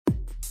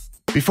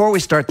Before we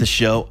start the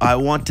show, I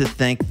want to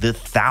thank the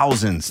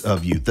thousands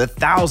of you,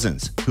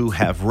 who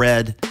have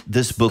read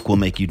This Book Will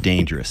Make You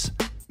Dangerous.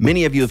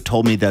 Many of you have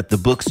told me that the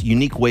book's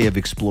unique way of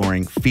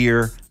exploring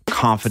fear,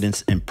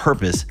 confidence, and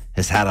purpose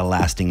has had a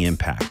lasting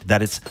impact,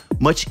 that it's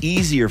much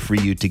easier for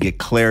you to get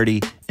clarity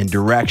and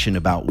direction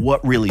about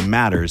what really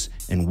matters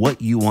and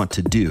what you want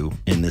to do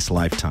in this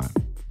lifetime.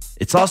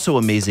 It's also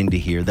amazing to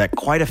hear that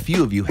quite a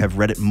few of you have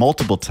read it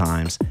multiple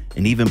times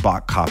and even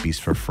bought copies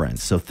for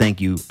friends, so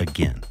thank you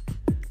again.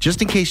 Just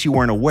in case you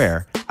weren't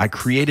aware, I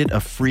created a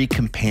free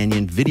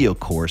companion video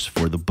course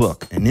for the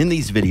book. And in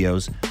these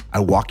videos, I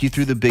walk you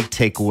through the big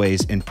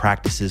takeaways and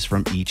practices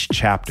from each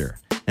chapter.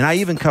 And I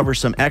even cover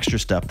some extra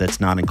stuff that's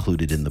not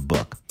included in the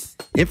book.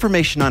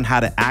 Information on how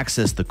to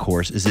access the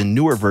course is in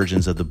newer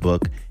versions of the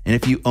book. And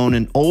if you own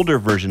an older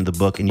version of the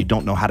book and you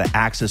don't know how to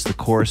access the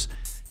course,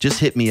 just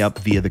hit me up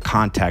via the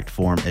contact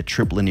form at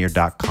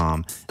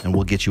triplinear.com and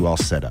we'll get you all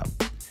set up.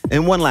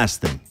 And one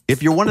last thing,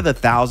 if you're one of the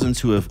thousands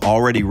who have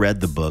already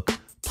read the book,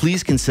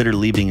 please consider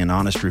leaving an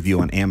honest review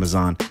on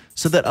Amazon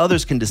so that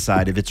others can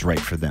decide if it's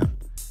right for them.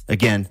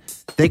 Again,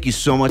 thank you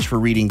so much for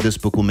reading This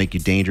Book Will Make You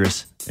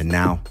Dangerous. And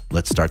now,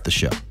 let's start the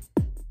show.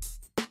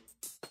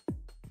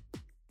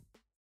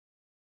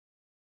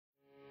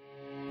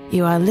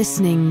 You are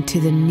listening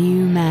to the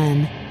new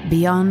man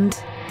beyond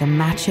the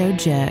macho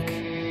jerk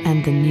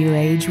and the new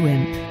age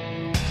wimp.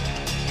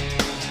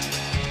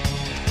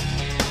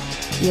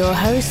 Your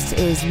host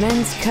is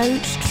men's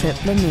coach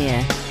Trip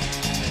Lanier.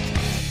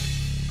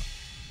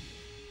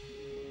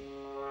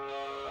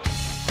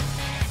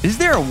 Is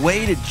there a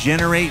way to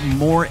generate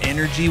more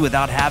energy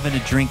without having to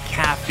drink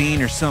caffeine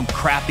or some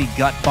crappy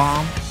gut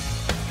bomb?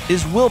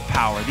 Is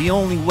willpower the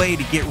only way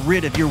to get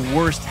rid of your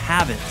worst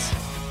habits?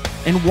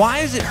 And why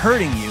is it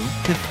hurting you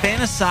to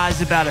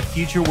fantasize about a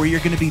future where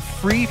you're going to be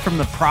free from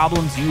the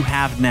problems you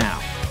have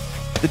now?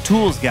 The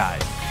Tools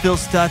guys, Phil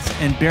Stutz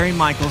and Barry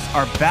Michels,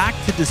 are back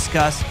to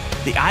discuss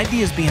the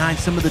ideas behind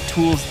some of the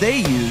tools they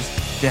use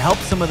to help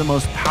some of the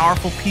most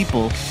powerful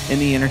people in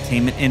the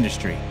entertainment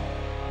industry.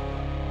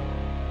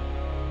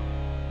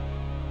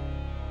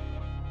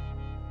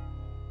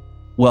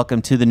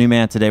 Welcome to The New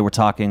Man. Today we're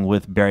talking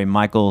with Barry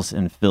Michels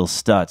and Phil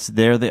Stutz.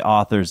 They're the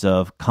authors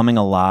of Coming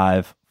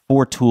Alive,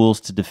 4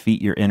 Tools to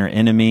Defeat Your Inner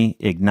Enemy,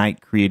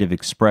 Ignite Creative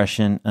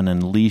Expression, and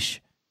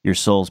Unleash Your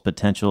Soul's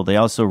Potential. They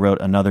also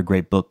wrote another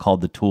great book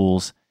called The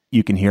Tools.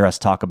 You can hear us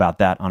talk about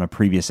that on a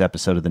previous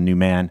episode of The New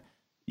Man.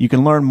 You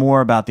can learn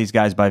more about these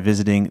guys by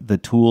visiting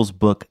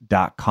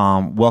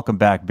thetoolsbook.com. Welcome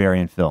back, Barry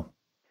and Phil.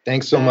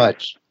 Thanks so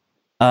much.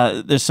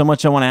 There's so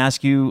much I want to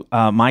ask you.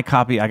 My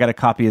copy, I got a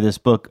copy of this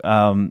book.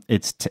 Now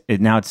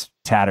it's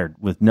tattered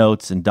with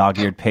notes and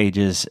dog-eared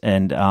pages,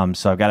 and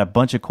so I've got a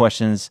bunch of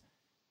questions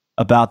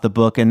about the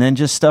book, and then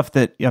just stuff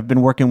that I've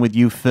been working with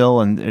you, Phil,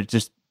 and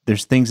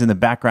there's things in the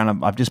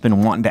background I've just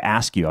been wanting to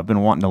ask you. I've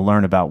been wanting to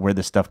learn about where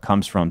this stuff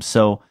comes from.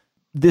 So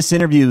this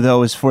interview,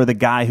 though, is for the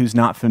guy who's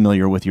not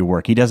familiar with your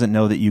work. He doesn't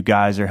know that you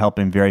guys are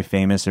helping very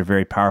famous or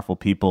very powerful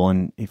people,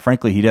 and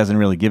frankly, he doesn't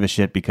really give a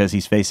shit because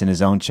he's facing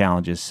his own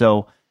challenges.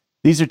 So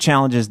these are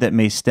challenges that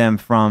may stem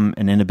from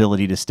an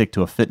inability to stick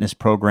to a fitness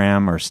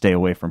program or stay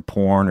away from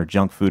porn or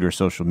junk food or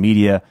social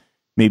media.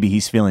 Maybe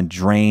he's feeling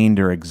drained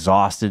or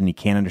exhausted and he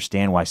can't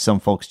understand why some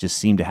folks just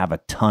seem to have a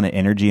ton of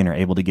energy and are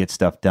able to get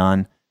stuff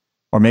done.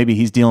 Or maybe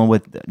he's dealing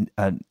with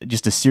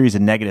just a series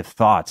of negative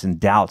thoughts and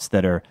doubts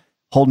that are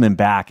holding him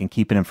back and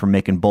keeping him from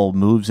making bold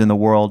moves in the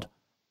world.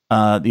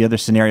 The other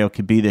scenario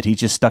could be that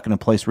he's just stuck in a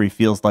place where he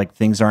feels like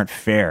things aren't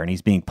fair and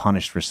he's being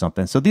punished for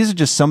something. So these are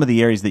just some of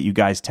the areas that you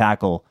guys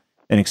tackle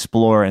and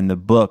explore in the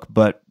book.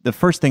 But the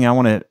first thing I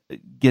want to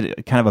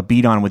get kind of a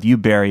beat on with you,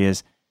 Barry,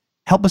 is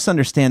help us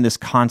understand this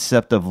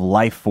concept of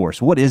life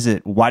force. What is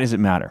it? Why does it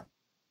matter?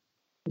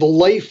 The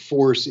life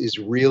force is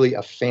really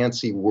a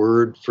fancy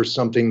word for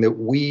something that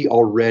we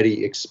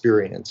already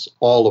experience,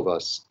 all of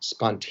us,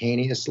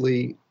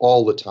 spontaneously,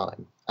 all the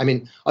time. I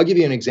mean, I'll give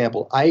you an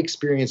example. I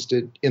experienced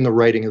it in the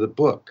writing of the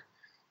book.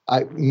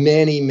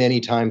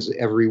 Many times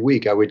every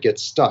week, I would get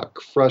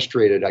stuck,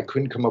 frustrated. I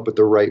couldn't come up with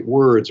the right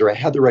words, or I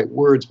had the right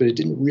words, but it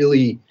didn't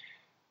really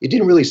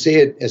say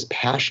it as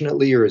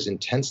passionately or as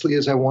intensely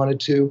as I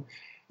wanted to.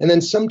 And then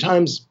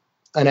sometimes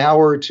an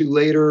hour or two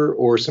later,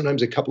 or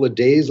sometimes a couple of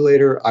days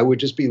later, I would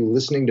just be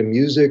listening to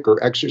music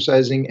or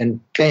exercising,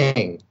 and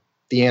bang,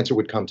 the answer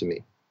would come to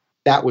me.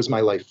 That was my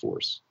life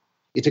force.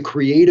 It's a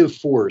creative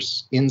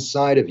force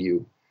inside of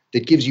you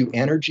that gives you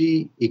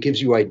energy, it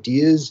gives you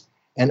ideas,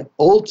 and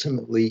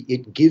ultimately,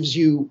 it gives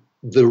you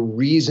the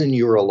reason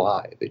you're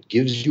alive. It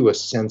gives you a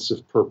sense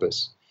of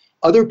purpose.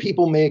 Other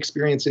people may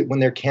experience it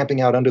when they're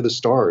camping out under the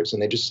stars and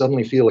they just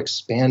suddenly feel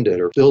expanded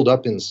or filled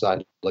up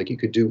inside, like you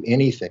could do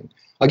anything.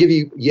 I'll give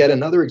you yet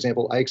another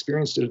example. I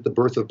experienced it at the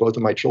birth of both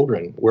of my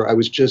children, where I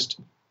was just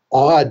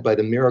awed by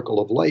the miracle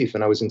of life,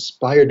 and I was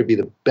inspired to be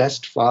the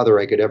best father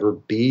I could ever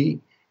be.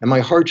 And my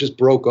heart just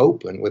broke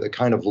open with a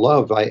kind of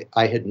love I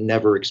had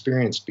never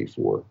experienced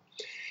before.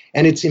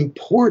 And it's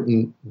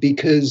important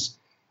because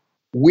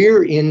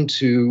we're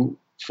into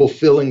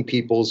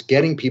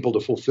getting people to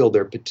fulfill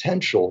their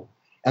potential.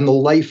 And the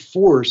life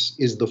force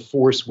is the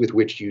force with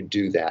which you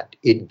do that.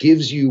 It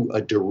gives you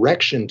a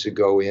direction to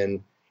go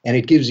in, and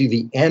it gives you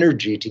the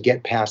energy to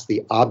get past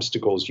the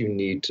obstacles you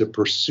need to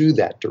pursue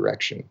that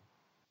direction.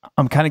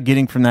 I'm kind of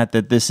getting from that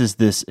this is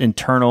this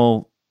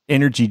internal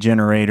energy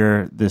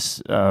generator,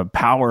 this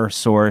power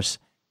source,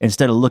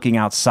 instead of looking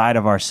outside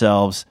of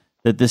ourselves,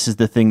 that this is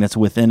the thing that's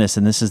within us,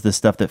 and this is the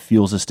stuff that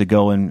fuels us to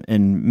go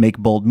and make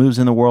bold moves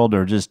in the world,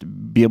 or just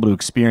be able to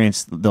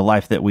experience the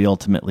life that we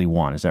ultimately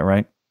want. Is that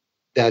right?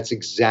 That's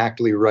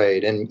exactly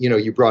right. And,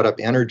 you brought up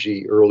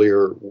energy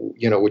earlier,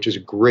 which is a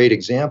great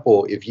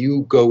example. If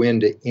you go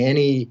into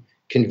any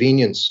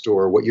convenience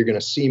store, what you're going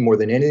to see more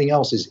than anything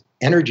else is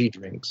energy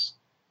drinks.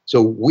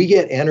 So we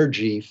get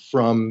energy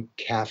from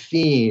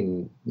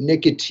caffeine,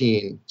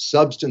 nicotine,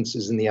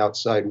 substances in the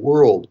outside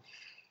world.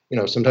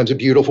 Sometimes a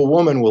beautiful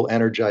woman will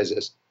energize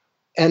us.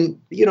 And,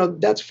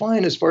 that's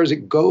fine as far as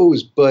it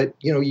goes. But,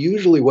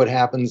 usually what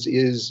happens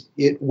is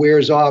it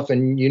wears off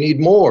and you need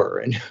more.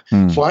 And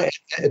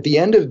at the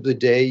end of the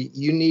day,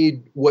 you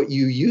need what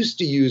you used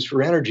to use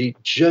for energy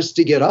just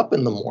to get up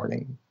in the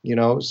morning,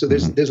 So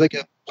there's like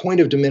a point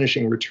of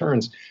diminishing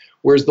returns.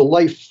 Whereas the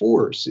life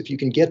force, if you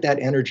can get that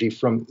energy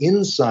from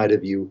inside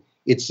of you,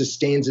 it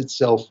sustains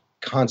itself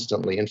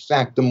constantly. In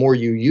fact, the more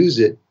you use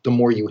it, the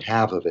more you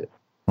have of it.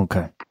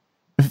 Okay.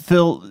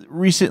 Phil,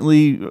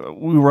 recently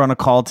we were on a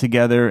call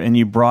together and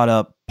you brought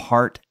up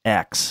Part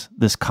X,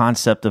 this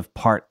concept of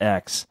Part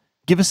X.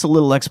 Give us a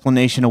little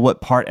explanation of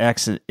what Part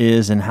X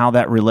is and how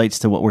that relates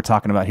to what we're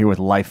talking about here with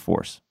life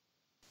force.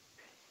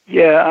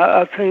 Yeah,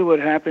 I'll tell you what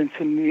happened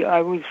to me.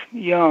 I was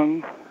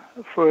young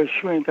for a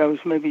shrink. I was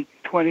maybe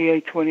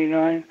 28,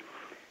 29,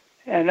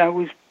 and I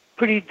was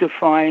pretty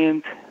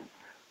defiant.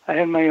 I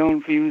had my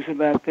own views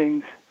about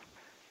things.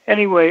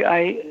 Anyway,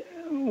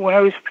 when I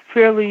was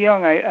fairly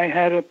young, I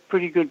had a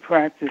pretty good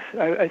practice.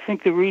 I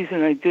think the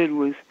reason I did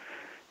was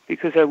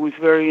because I was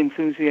very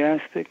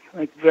enthusiastic,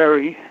 like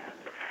very.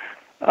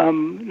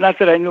 Not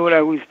that I knew what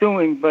I was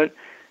doing, but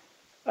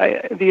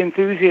the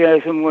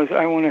enthusiasm was,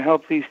 I want to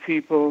help these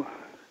people.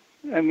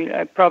 I mean,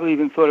 I probably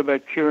even thought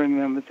about curing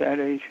them at that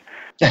age.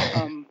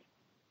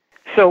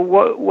 So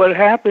what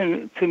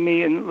happened to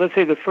me in, let's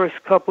say, the first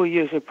couple of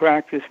years of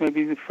practice,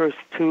 maybe the first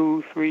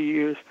 2-3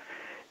 years,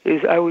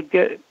 is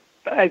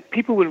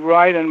people would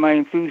ride on my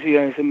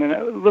enthusiasm,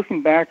 and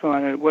looking back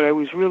on it, what I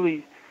was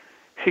really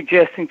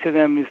suggesting to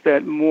them is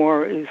that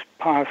more is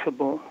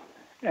possible.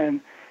 And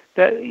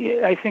that,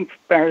 I think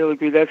Barry will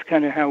agree, that's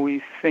kind of how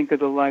we think of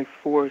the life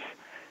force.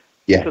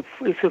 Yeah.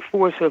 It's a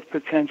force of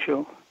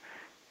potential.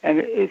 And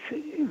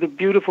the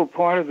beautiful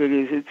part of it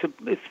is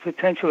it's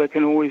potential that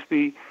can always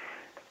be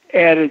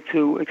added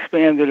to,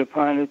 expanded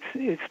upon.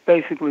 It's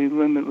basically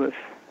limitless.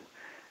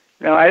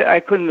 Now, I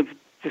couldn't have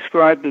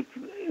described it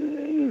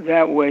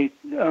that way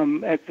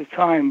at the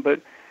time,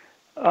 but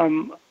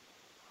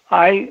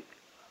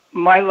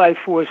my life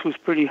force was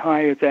pretty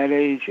high at that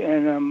age,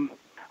 and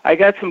I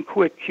got some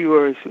quick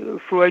cures.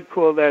 Freud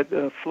called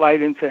that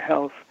flight into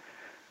health,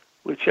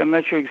 which I'm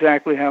not sure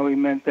exactly how he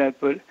meant that,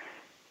 but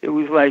it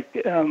was like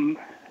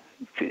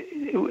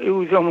it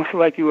was almost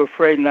like you were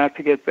afraid not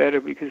to get better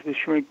because the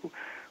shrink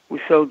was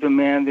so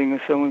demanding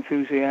or so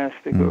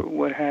enthusiastic or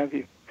what have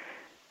you.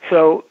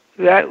 So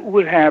that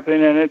would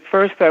happen, and at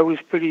first I was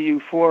pretty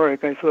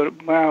euphoric. I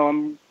thought, wow,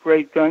 I'm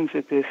great guns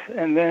at this.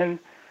 And then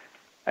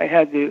I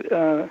had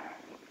the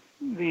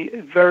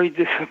very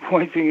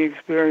disappointing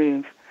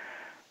experience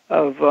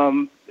of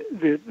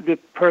the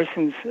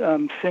person's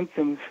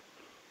symptoms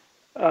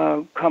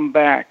come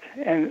back.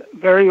 And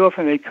very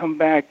often they come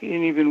back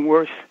in even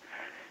worse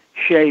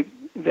shape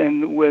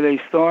than where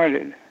they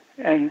started.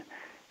 And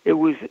it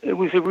was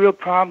a real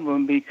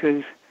problem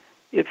because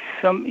if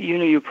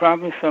you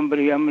promise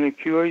somebody, I'm going to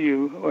cure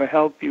you or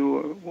help you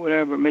or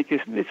whatever,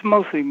 it's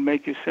mostly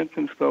make your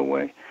symptoms go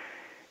away.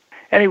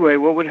 Anyway,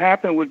 what would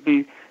happen would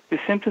be the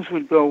symptoms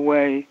would go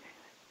away.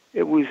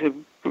 It was a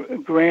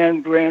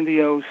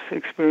grandiose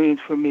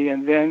experience for me,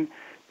 and then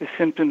the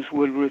symptoms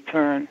would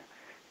return.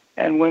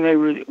 And when they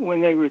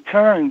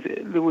returned,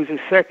 there was a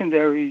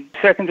secondary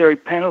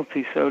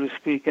penalty, so to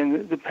speak,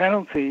 and the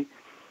penalty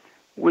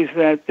was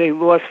that they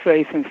lost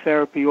faith in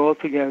therapy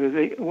altogether.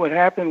 What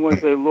happened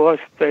was they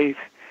lost faith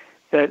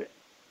that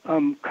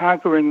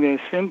conquering their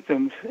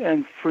symptoms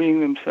and freeing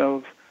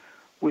themselves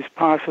was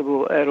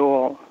possible at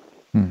all.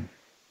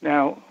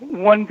 Now,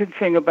 one good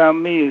thing about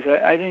me is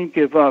I didn't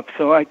give up,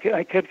 so I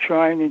kept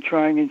trying and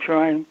trying and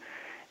trying.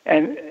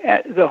 And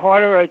the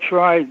harder I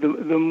tried,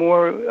 the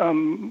more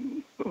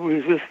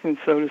resistance,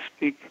 so to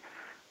speak,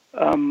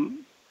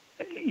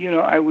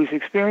 I was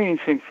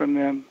experiencing from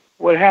them.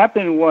 What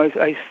happened was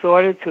I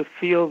started to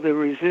feel the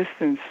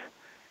resistance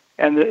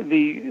and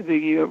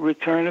the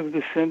return of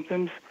the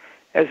symptoms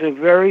as a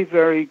very,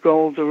 very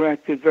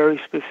goal-directed,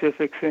 very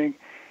specific thing.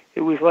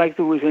 It was like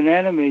there was an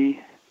enemy,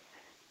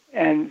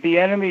 and the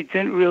enemy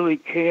didn't really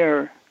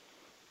care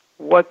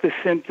what the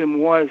symptom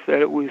was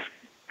that it was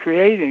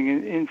creating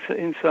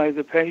inside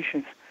the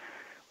patient.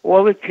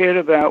 All it cared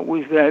about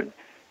was that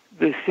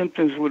the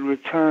symptoms would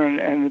return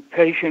and the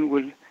patient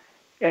would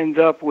end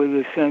up with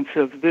a sense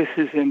of this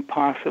is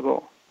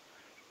impossible.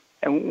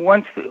 And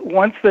once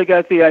they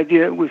got the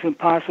idea it was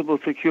impossible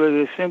to cure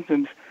their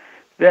symptoms,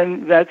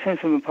 then that sense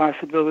of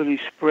impossibility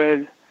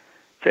spread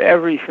to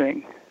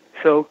everything.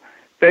 So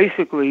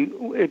basically,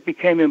 it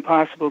became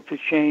impossible to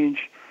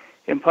change,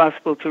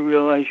 impossible to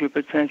realize your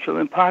potential,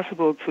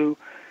 impossible to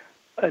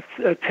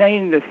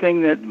attain the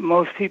thing that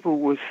most people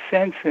were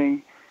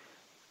sensing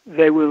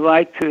they would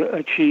like to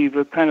achieve,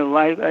 a kind of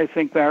life. I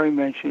think Barry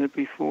mentioned it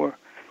before.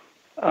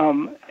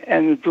 And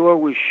the door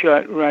was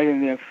shut right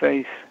in their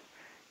face.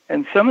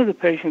 And some of the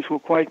patients were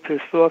quite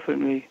pissed off at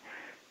me.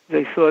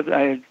 They thought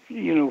I had,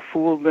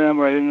 fooled them,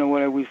 or I didn't know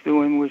what I was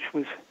doing, which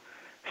was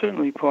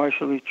certainly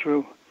partially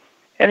true.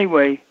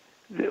 Anyway,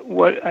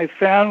 what I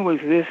found was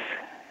this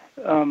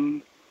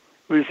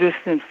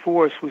resistant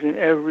force was in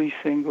every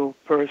single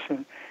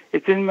person.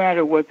 It didn't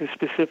matter what the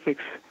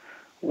specifics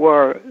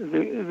were.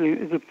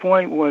 The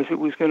point was it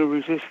was going to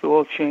resist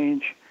all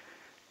change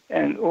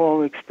and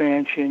all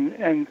expansion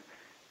and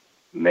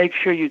make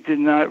sure you did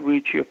not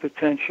reach your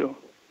potential.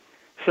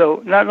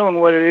 So not knowing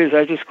what it is,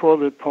 I just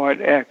called it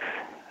Part X.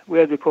 We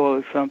had to call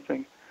it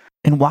something.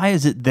 And why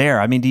is it there?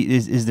 I mean,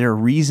 is there a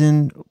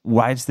reason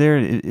why it's there?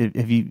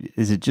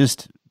 Is it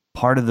just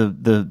part of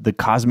the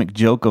cosmic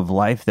joke of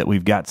life that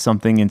we've got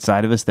something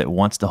inside of us that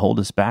wants to hold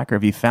us back? Or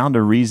have you found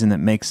a reason that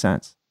makes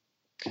sense?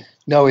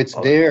 No, it's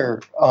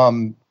there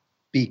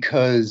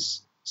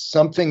because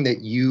something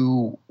that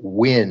you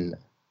win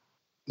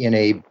in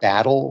a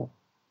battle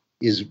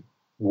is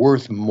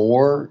worth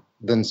more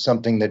than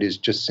something that is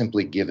just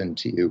simply given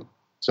to you.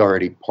 It's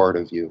already part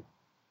of you.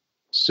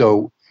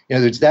 So,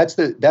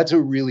 that's a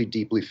really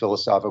deeply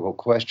philosophical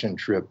question,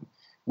 Trip.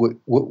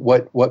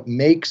 What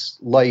makes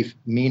life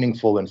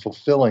meaningful and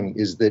fulfilling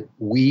is that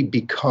we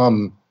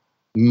become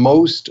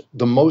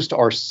the most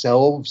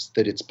ourselves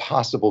that it's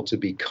possible to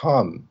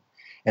become.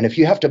 And if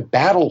you have to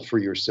battle for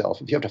yourself,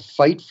 if you have to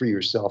fight for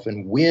yourself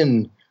and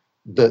win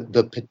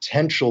the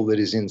potential that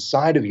is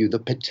inside of you, the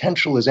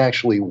potential is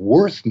actually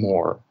worth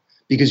more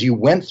because you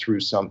went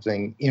through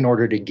something in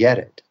order to get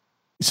it.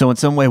 So in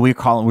some way we're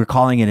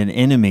calling it an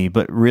enemy,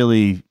 but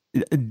really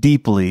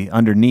deeply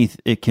underneath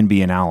it can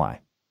be an ally.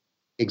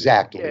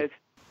 Exactly. Yeah,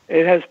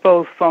 it has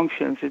both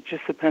functions. It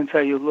just depends how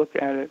you look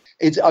at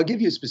it. I'll give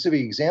you a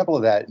specific example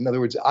of that. In other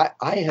words,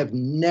 I have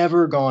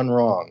never gone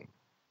wrong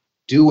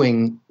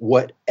doing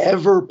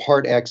whatever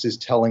Part X is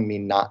telling me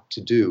not to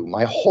do.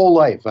 My whole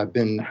life I've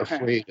been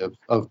afraid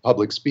of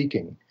public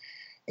speaking.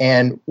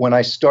 And when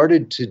I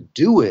started to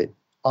do it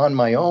on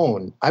my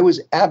own, I was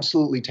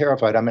absolutely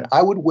terrified. I mean,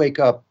 I would wake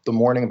up the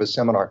morning of a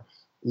seminar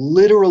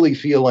literally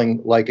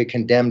feeling like a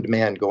condemned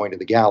man going to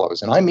the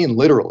gallows. And I mean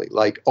literally,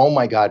 like, oh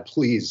my God,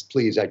 please,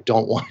 I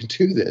don't want to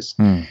do this.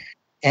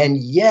 And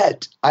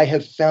yet I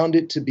have found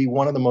it to be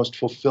one of the most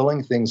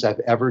fulfilling things I've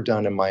ever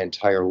done in my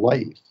entire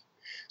life.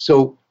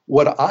 So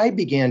what I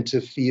began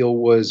to feel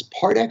was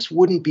Part X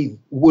wouldn't be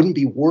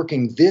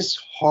working this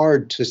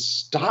hard to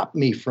stop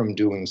me from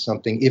doing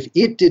something if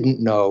it didn't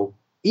know,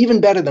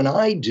 even better than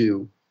I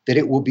do, that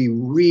it will be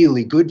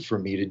really good for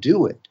me to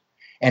do it.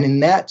 And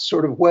in that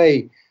sort of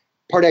way,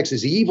 Part X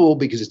is evil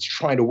because it's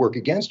trying to work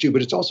against you,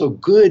 but it's also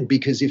good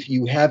because if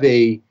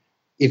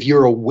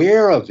you're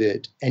aware of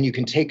it and you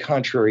can take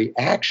contrary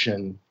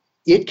action,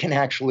 it can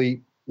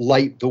actually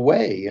light the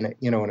way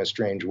in a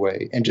strange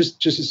way. And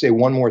just to say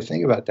one more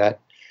thing about that,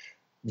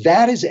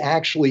 that is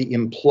actually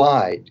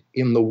implied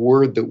in the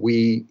word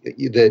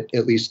that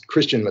at least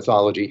Christian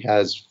mythology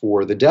has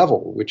for the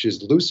devil, which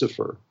is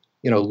Lucifer.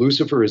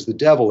 Lucifer is the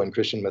devil in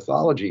Christian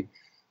mythology,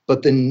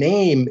 but the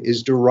name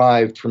is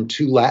derived from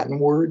two Latin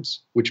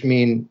words, which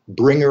mean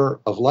bringer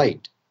of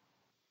light.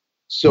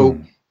 So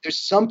there's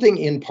something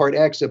in Part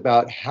X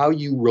about how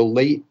you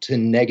relate to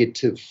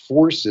negative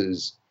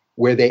forces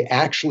where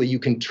you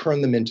can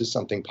turn them into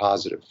something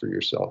positive for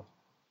yourself.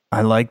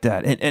 I like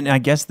that. And I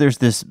guess there's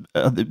this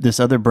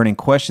other burning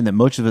question that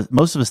most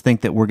of us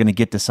think that we're going to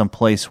get to some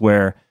place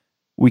where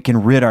we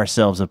can rid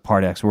ourselves of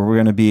Part X, where we're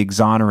going to be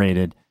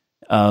exonerated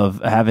of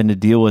having to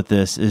deal with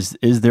this.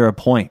 Is there a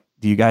point?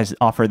 Do you guys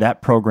offer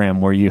that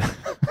program where you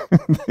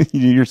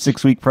your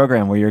 6-week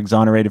program where you're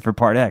exonerated for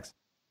Part X?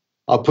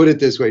 I'll put it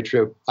this way,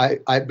 Trip.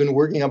 I've been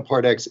working on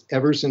Part X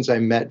ever since I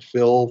met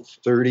Phil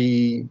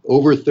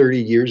over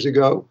 30 years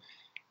ago,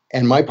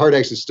 and my Part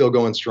X is still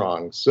going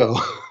strong. So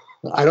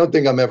I don't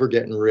think I'm ever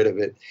getting rid of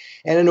it.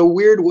 And in a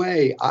weird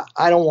way,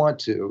 I don't want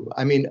to.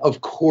 I mean,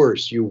 of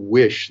course, you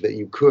wish that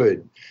you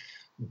could.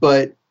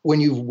 But when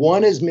you've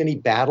won as many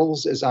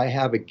battles as I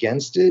have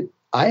against it,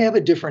 I have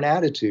a different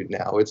attitude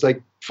now. It's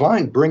like,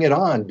 fine, bring it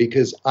on,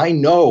 because I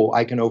know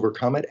I can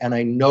overcome it, and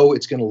I know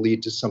it's going to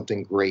lead to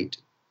something great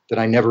that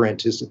I never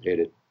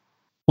anticipated.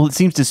 Well, it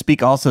seems to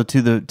speak also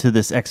to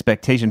this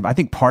expectation. I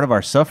think part of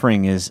our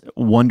suffering is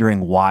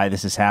wondering why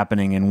this is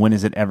happening and when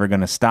is it ever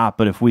going to stop.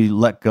 But if we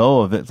let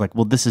go of it, it's like,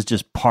 well, this is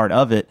just part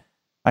of it.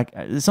 Like,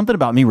 something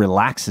about me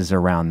relaxes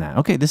around that.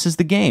 Okay, this is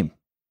the game.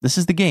 This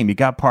is the game. You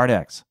got Part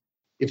X.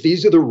 If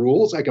these are the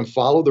rules, I can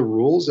follow the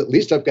rules. At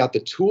least I've got the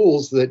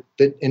tools that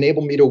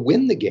enable me to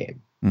win the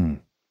game.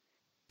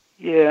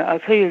 Yeah, I'll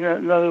tell you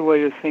another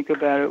way to think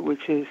about it,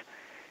 which is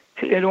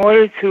in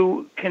order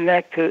to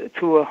connect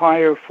to a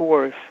higher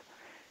force,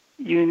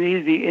 you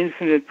need the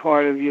infinite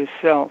part of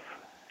yourself.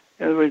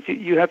 In other words,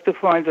 you have to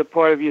find a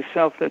part of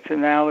yourself that's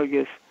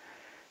analogous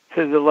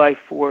to the life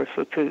force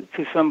or to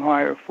some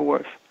higher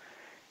force.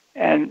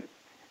 And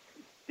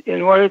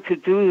in order to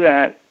do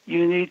that,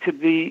 you need to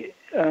be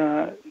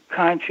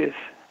conscious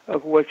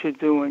of what you're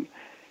doing.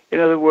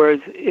 In other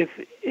words,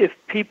 if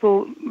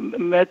people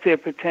met their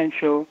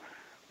potential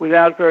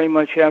without very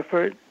much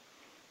effort,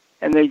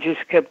 and they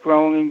just kept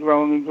growing and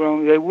growing and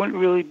growing, they wouldn't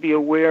really be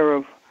aware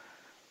of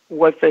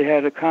what they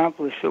had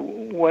accomplished or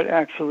what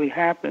actually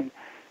happened.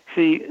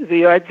 See,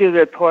 the idea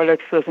that part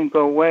X doesn't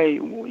go away,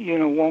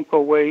 won't go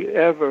away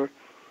ever,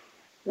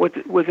 what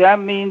that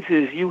means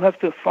is you have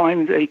to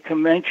find a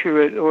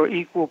commensurate or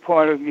equal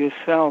part of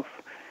yourself,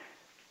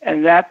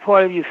 and that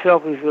part of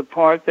yourself is the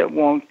part that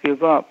won't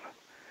give up.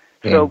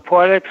 So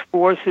part X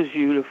forces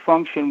you to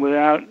function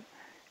without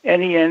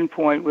any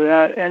endpoint,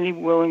 without any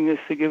willingness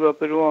to give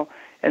up at all.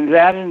 And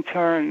that, in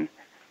turn,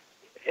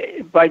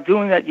 by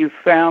doing that, you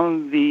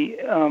found the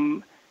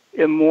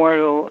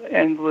immortal,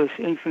 endless,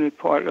 infinite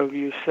part of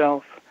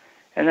yourself.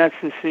 And that's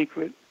the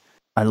secret.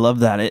 I love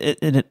that.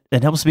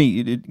 It helps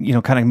me,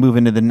 kind of move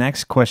into the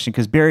next question.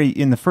 Because, Barry,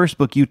 in the first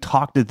book, you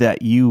talked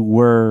that you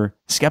were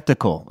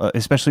skeptical,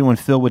 especially when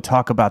Phil would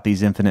talk about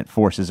these infinite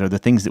forces or the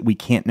things that we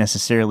can't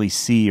necessarily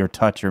see or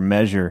touch or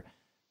measure.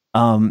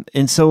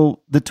 And so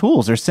the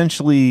tools are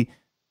essentially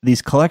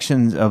these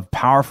collections of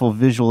powerful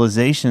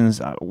visualizations.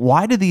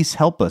 Why do these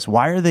help us?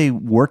 Why are they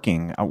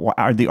working?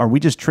 Are we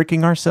just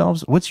tricking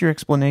ourselves? What's your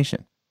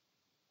explanation?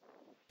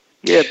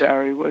 Yeah,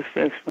 Barry, what's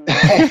the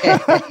explanation?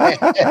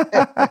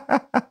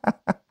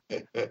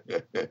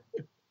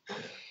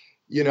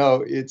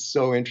 It's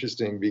so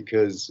interesting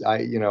because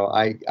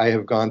I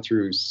have gone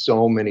through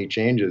so many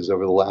changes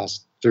over the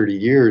last 30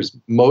 years,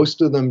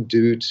 most of them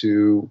due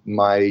to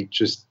my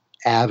just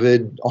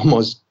avid,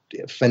 almost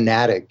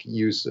fanatic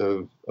use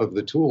of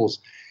the tools.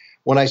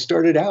 When I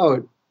started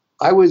out,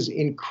 I was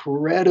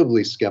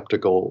incredibly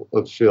skeptical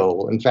of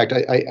Phil. In fact,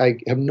 I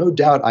have no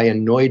doubt I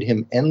annoyed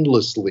him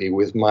endlessly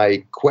with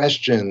my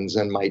questions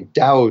and my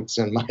doubts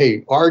and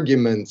my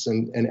arguments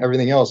and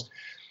everything else.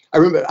 I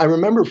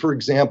remember, for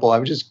example, I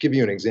would just give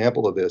you an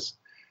example of this.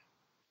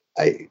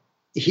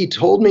 He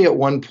told me at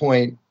one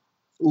point,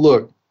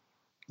 look,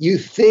 you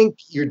think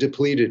you're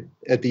depleted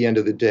at the end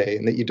of the day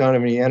and that you don't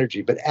have any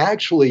energy, but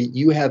actually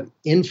you have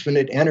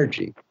infinite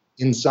energy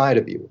inside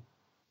of you.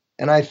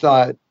 And I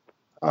thought,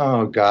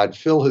 oh God,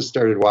 Phil has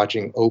started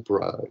watching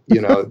Oprah,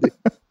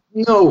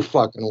 no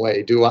fucking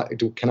way.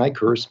 Can I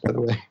curse, by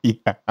the way?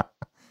 Yeah.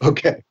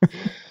 Okay.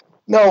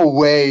 No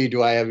way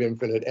do I have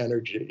infinite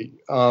energy.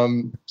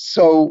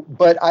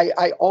 But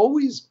I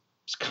always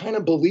kind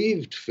of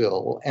believed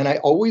Phil, and I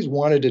always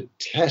wanted to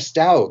test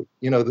out,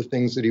 the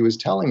things that he was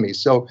telling me.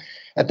 So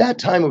at that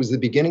time, it was the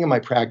beginning of my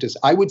practice.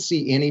 I would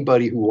see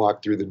anybody who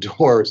walked through the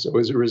door. So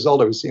as a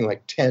result, I was seeing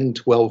like 10,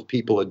 12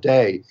 people a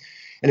day.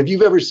 And if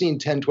you've ever seen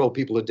 10, 12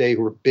 people a day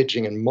who are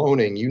bitching and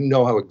moaning, you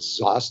know how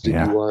exhausted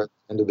you are at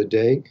the end of the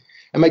day.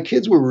 And my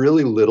kids were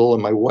really little,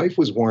 and my wife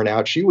was worn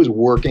out. She was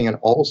working and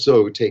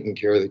also taking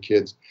care of the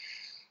kids.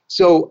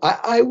 So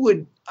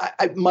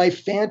my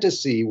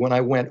fantasy when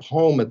I went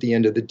home at the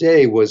end of the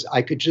day was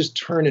I could just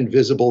turn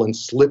invisible and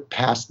slip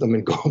past them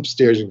and go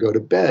upstairs and go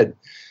to bed.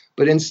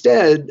 But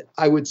instead,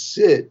 I would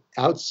sit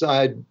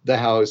outside the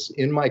house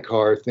in my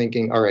car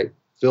thinking, all right,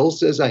 Phil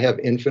says I have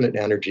infinite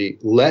energy.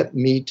 Let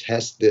me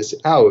test this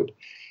out.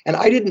 And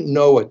I didn't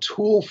know a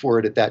tool for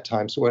it at that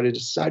time. So what I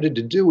decided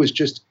to do was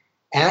just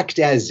act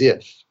as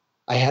if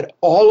I had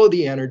all of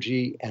the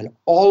energy and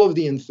all of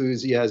the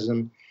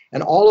enthusiasm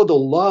and all of the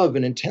love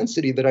and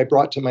intensity that I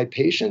brought to my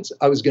patients.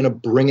 I was going to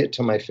bring it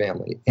to my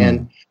family.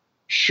 And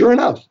sure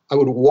enough, I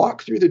would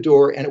walk through the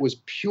door and it was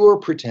pure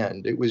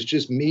pretend. It was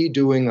just me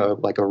doing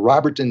like a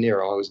Robert De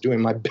Niro. I was doing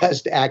my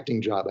best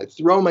acting job. I'd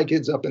throw my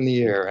kids up in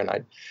the air and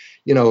I'd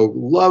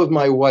love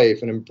my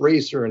wife and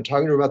embrace her and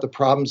talking to her about the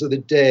problems of the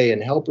day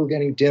and help her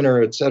getting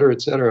dinner, et cetera,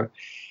 et cetera.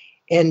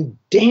 And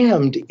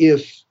damned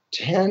if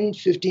 10,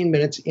 15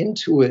 minutes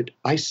into it,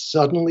 I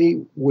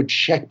suddenly would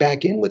check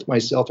back in with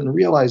myself and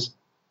realize,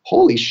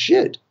 holy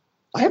shit,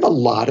 I have a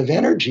lot of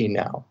energy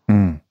now.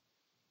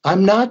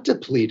 I'm not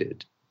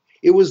depleted.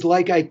 It was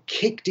like I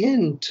kicked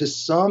into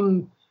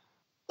some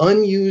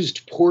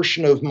unused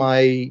portion of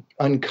my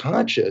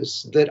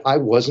unconscious that I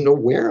wasn't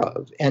aware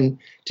of. And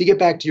to get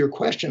back to your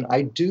question,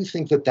 I do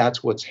think that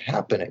that's what's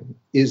happening,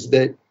 is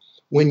that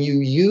when you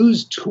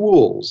use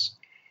tools,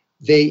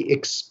 they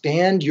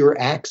expand your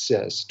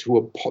access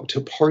to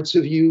parts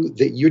of you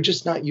that you're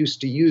just not used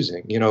to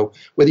using.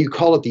 Whether you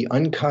call it the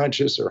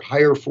unconscious or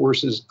higher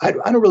forces, I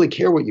don't really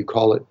care what you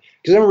call it,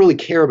 because I don't really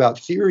care about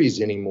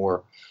theories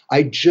anymore.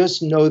 I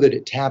just know that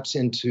it taps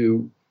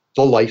into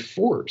the life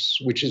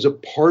force, which is a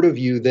part of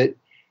you that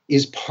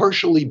is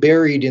partially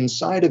buried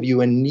inside of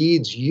you and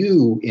needs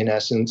you, in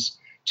essence,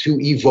 to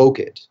evoke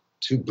it,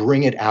 to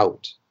bring it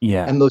out.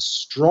 Yeah. And the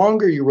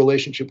stronger your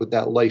relationship with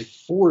that life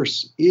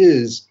force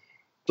is,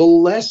 the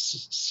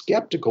less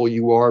skeptical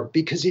you are,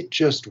 because it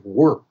just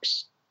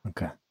works.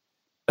 Okay.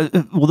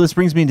 Well, this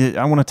brings me to,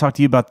 I want to talk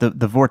to you about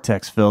the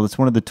vortex, Phil. It's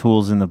one of the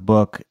tools in the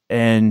book.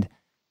 And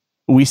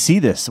we see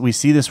this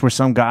where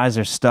some guys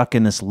are stuck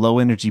in this low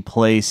energy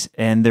place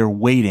and they're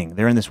waiting.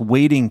 They're in this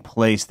waiting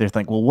place. They're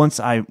like, well, once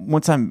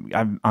I'm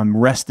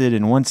rested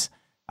and once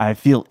I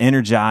feel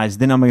energized,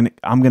 then I'm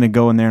going to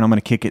go in there and I'm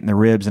going to kick it in the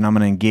ribs and I'm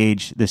going to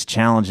engage this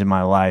challenge in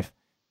my life.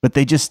 But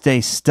they just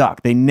stay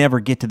stuck. They never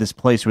get to this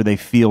place where they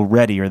feel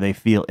ready or they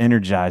feel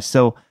energized.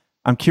 So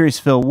I'm curious,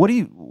 Phil,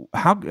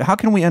 how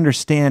can we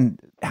understand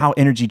how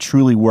energy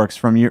truly works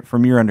from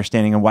your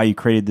understanding and why you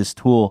created this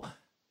tool?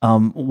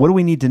 What do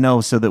we need to know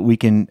so that we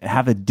can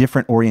have a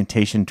different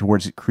orientation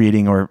towards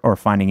creating or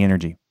finding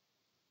energy?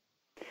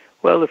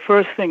 Well, the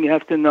first thing you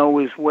have to know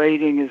is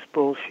waiting is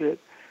bullshit.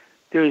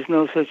 There is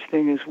no such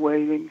thing as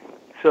waiting.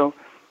 So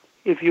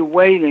if you're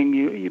waiting,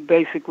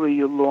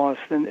 you're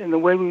lost. And the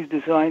way we've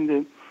designed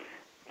the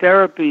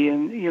therapy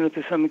and,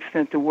 to some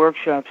extent the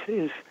workshops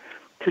is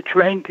to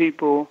train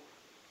people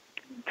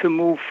to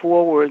move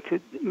forward.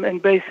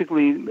 And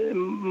basically,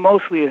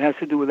 mostly it has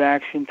to do with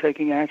action,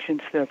 taking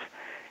action steps,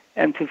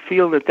 and to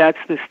feel that that's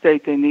the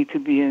state they need to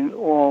be in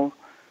all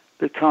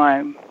the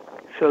time.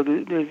 So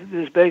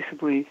there's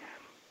basically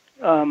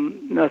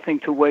nothing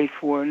to wait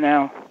for.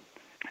 Now,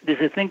 there's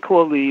a thing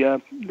called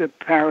the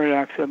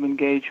paradox of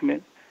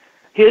engagement.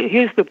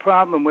 Here's the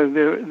problem,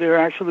 whether they're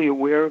actually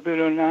aware of it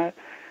or not,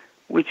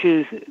 which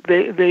is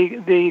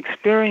they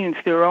experience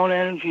their own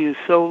energy is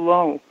so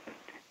low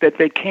that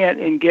they can't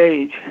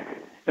engage.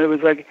 In other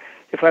words, like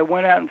if I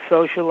went out and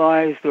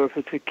socialized, or if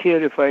it's a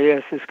kid, if I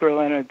asked this girl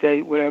on a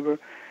date, whatever,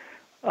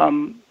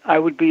 I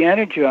would be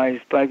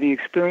energized by the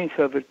experience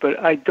of it, but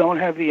I don't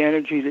have the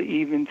energy to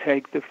even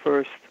take the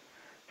first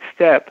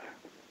step.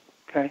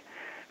 Okay?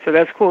 So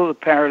that's called the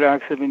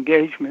paradox of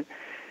engagement.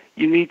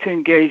 You need to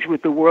engage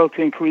with the world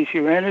to increase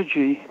your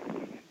energy,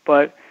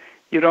 but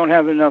you don't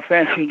have enough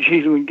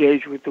energy to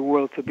engage with the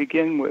world to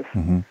begin with.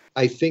 Mm-hmm.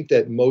 I think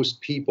that most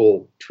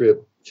people,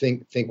 Trip,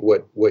 think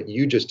what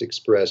you just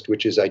expressed,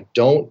 which is I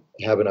don't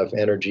have enough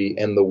energy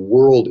and the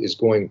world is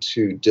going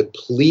to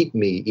deplete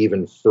me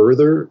even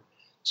further.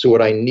 So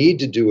what I need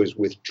to do is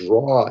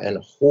withdraw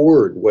and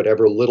hoard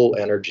whatever little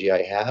energy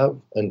I have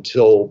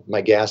until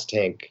my gas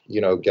tank,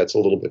 gets a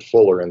little bit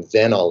fuller, and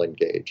then I'll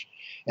engage.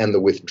 And the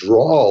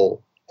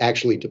withdrawal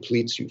actually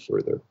depletes you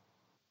further.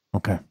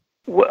 Okay.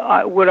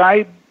 What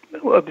I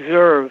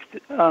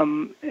observed,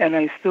 and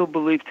I still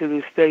believe to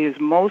this day, is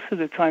most of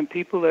the time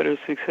people that are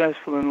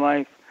successful in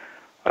life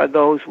are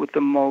those with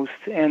the most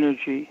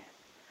energy.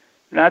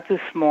 Not the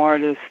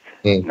smartest,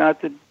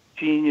 not the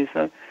genius.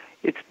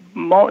 It's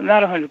not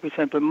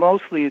 100%, but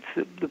mostly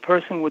it's the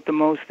person with the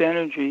most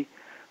energy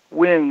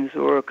wins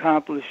or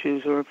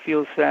accomplishes or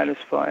feels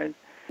satisfied.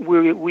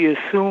 We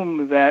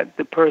assume that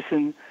the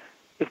person,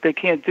 if they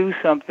can't do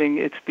something,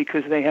 it's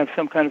because they have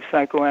some kind of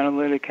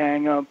psychoanalytic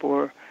hang-up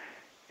or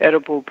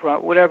edible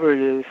whatever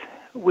it is,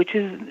 which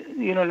is,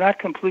 not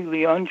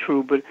completely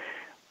untrue, but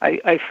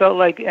I felt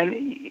like,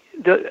 and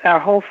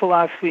our whole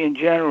philosophy in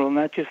general,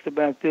 not just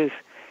about this,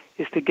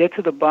 is to get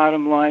to the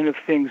bottom line of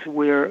things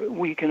where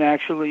we can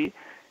actually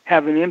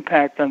have an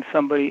impact on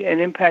somebody,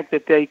 an impact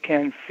that they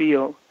can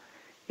feel.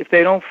 If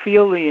they don't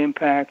feel the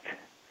impact,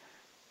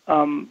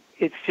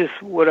 it's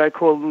just what I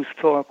call loose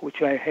talk,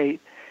 which I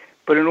hate.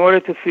 But in order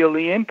to feel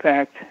the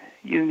impact,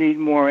 you need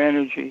more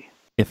energy.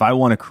 If I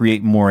want to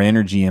create more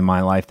energy in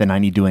my life, then I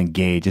need to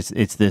engage.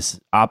 It's this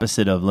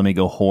opposite of let me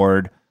go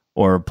hoard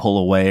or pull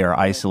away or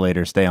isolate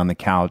or stay on the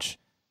couch.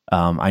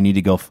 I need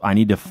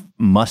to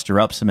muster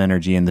up some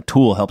energy, and the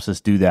tool helps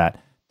us do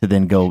that to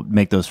then go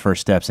make those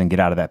first steps and get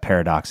out of that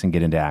paradox and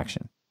get into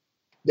action.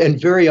 And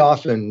very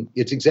often,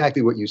 it's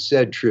exactly what you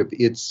said, Trip.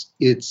 It's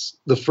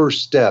the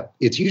first step.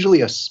 It's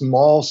usually a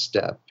small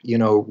step,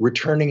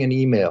 returning an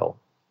email,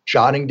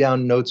 jotting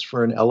down notes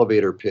for an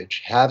elevator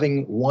pitch,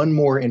 having one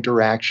more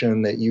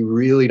interaction that you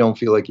really don't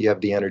feel like you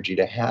have the energy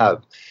to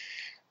have.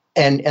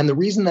 And the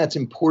reason that's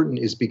important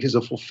is because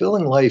a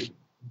fulfilling life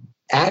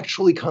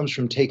actually comes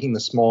from taking the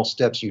small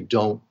steps you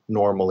don't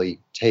normally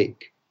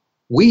take.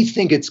 We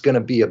think it's going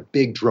to be a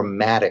big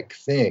dramatic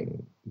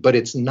thing, but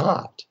it's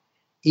not.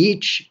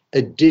 Each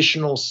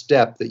additional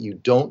step that you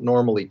don't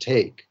normally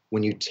take,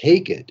 when you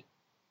take it,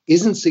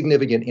 isn't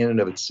significant in and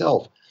of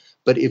itself.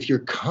 But if you're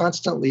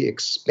constantly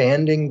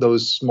expanding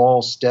those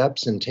small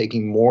steps and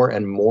taking more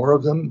and more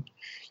of them,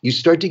 you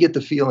start to get the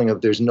feeling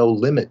of there's no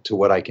limit to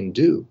what I can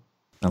do.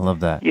 I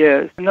love that.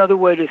 Yes. Another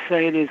way to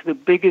say it is the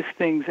biggest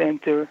things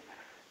enter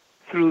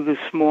through the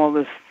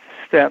smallest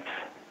steps.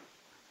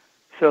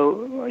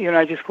 So,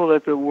 I just call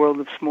it the world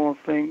of small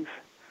things.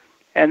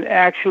 And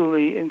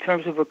actually, in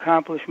terms of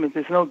accomplishment,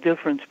 there's no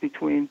difference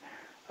between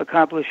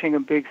accomplishing a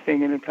big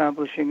thing and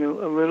accomplishing a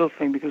little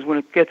thing, because when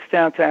it gets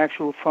down to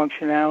actual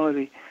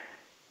functionality,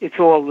 it's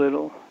all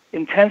little.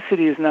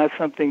 Intensity is not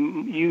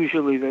something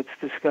usually that's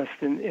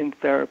discussed in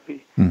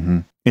therapy. Mm-hmm.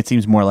 It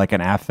seems more like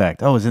an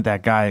affect. Oh, isn't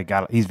that guy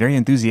he's very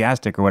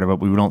enthusiastic or whatever,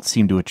 but we don't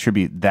seem to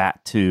attribute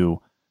that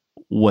to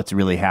what's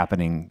really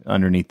happening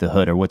underneath the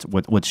hood, or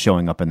what's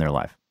showing up in their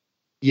life.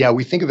 Yeah,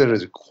 we think of it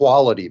as a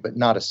quality, but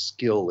not a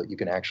skill that you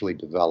can actually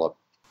develop.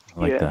 I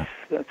like yes, that.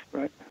 that's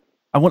right.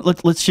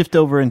 Let's shift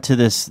over into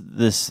this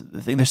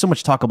thing. There's so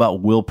much talk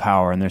about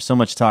willpower, and there's so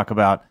much talk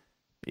about,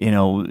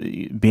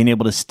 being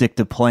able to stick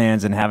to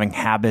plans and having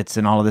habits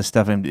and all of this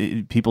stuff.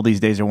 And people these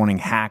days are wanting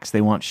hacks.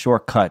 They want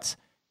shortcuts.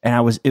 And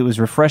it was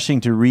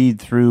refreshing to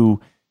read through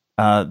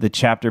the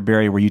chapter,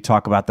 Barry, where you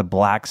talk about the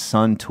Black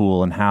Sun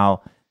tool and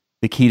how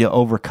the key to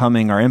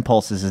overcoming our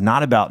impulses is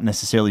not about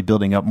necessarily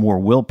building up more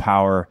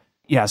willpower.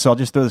 Yeah, so I'll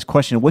just throw this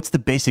question. What's the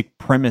basic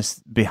premise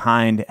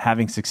behind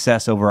having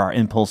success over our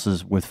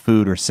impulses with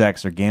food or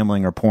sex or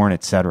gambling or porn,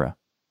 etc.?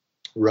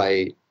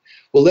 Right.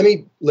 Well,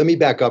 let me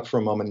back up for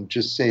a moment and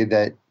just say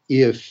that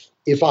if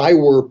I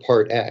were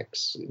part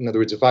X, in other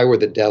words, if I were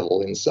the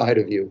devil inside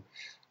of you,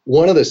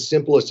 one of the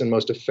simplest and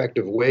most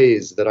effective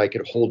ways that I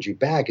could hold you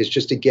back is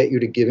just to get you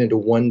to give into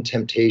one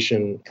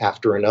temptation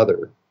after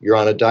another. You're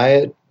on a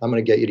diet, I'm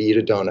going to get you to eat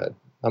a donut.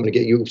 I'm going to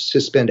get you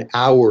to spend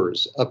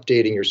hours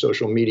updating your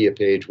social media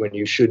page when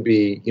you should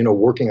be,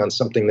 working on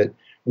something that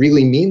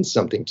really means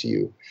something to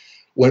you.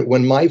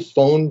 When my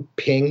phone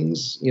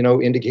pings,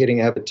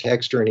 indicating I have a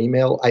text or an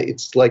email,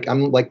 it's like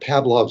I'm like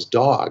Pavlov's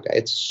dog.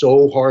 It's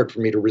so hard for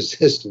me to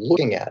resist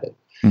looking at it.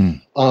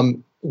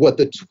 What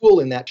the tool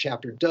in that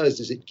chapter does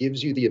is it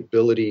gives you the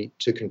ability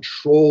to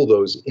control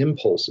those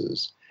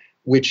impulses,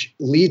 which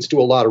leads to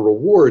a lot of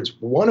rewards,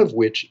 one of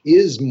which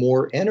is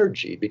more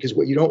energy, because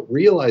what you don't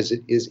realize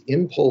is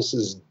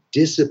impulses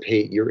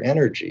dissipate your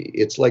energy.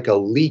 It's like a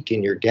leak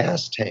in your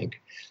gas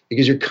tank,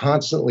 because you're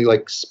constantly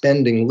like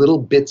spending little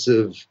bits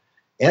of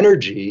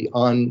energy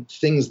on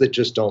things that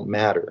just don't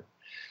matter.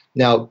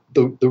 Now,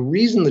 the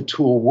reason the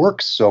tool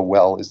works so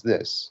well is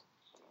this.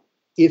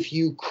 If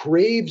you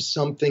crave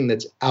something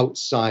that's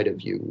outside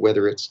of you,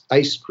 whether it's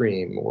ice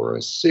cream or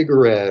a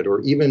cigarette,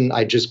 or even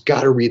I just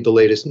got to read the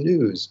latest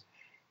news,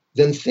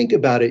 then think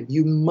about it.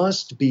 You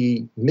must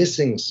be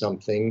missing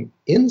something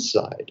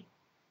inside,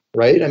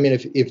 right? I mean,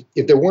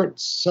 if there weren't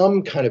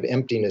some kind of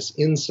emptiness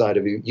inside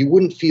of you, you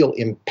wouldn't feel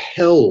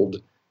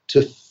impelled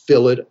to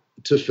fill it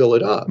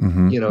up.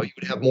 Mm-hmm. You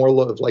would have more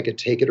of like a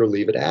take it or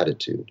leave it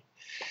attitude.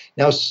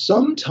 Now,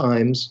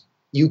 sometimes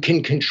you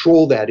can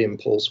control that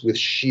impulse with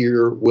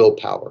sheer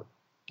willpower.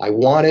 I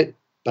want it,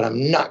 but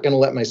I'm not going to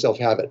let myself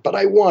have it. But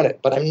I want it,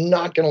 but I'm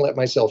not going to let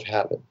myself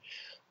have it.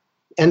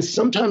 And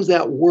sometimes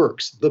that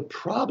works. The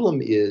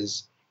problem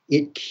is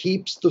it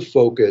keeps the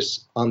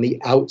focus on the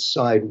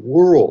outside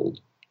world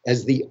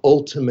as the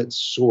ultimate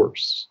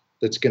source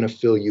that's going to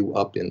fill you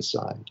up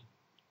inside.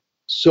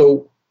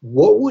 So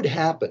what would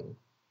happen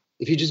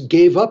if you just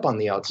gave up on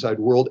the outside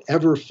world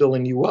ever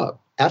filling you up?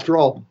 After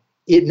all,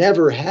 it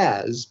never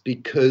has,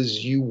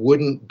 because you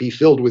wouldn't be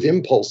filled with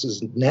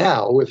impulses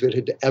now if it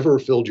had ever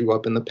filled you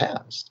up in the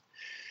past.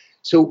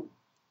 So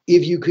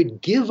if you could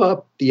give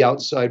up the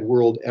outside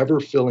world ever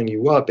filling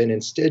you up and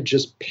instead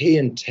just pay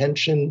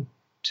attention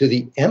to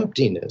the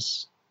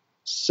emptiness,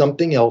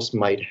 something else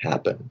might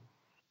happen.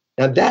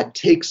 Now that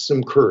takes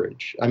some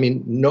courage. I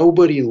mean,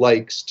 nobody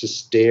likes to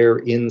stare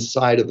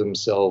inside of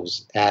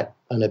themselves at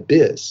an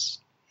abyss,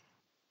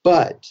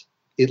 but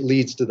it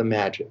leads to the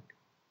magic.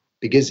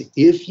 Because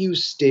if you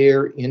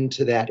stare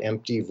into that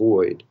empty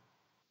void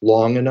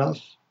long enough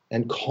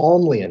and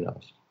calmly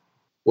enough,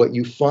 what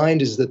you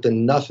find is that the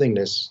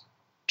nothingness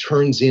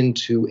turns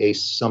into a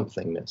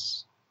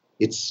somethingness.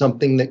 It's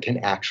something that can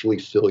actually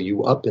fill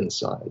you up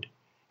inside.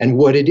 And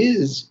what it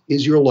is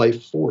your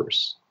life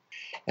force.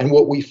 And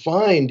what we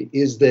find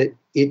is that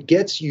it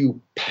gets you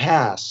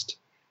past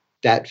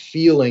that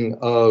feeling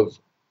of,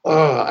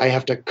 I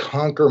have to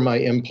conquer my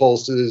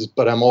impulses,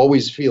 but I'm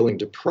always feeling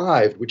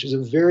deprived, which is a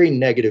very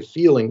negative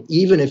feeling,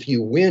 even if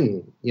you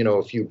win,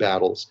 a few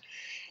battles.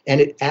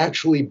 And it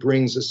actually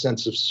brings a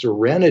sense of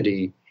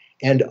serenity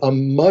and a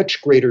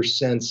much greater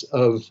sense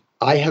of,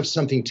 I have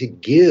something to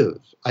give.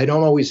 I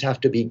don't always have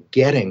to be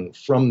getting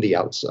from the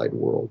outside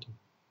world.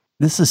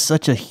 This is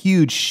such a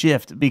huge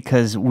shift,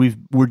 because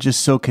we're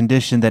just so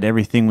conditioned that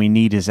everything we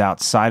need is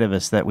outside of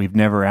us that we've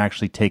never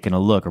actually taken a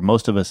look, or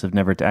most of us have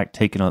never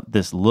taken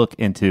this look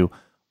into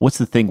what's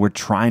the thing we're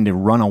trying to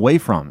run away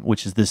from,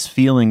 which is this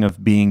feeling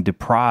of being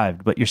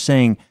deprived. But you're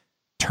saying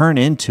turn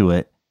into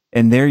it,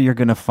 and there you're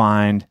going to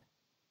find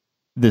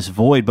this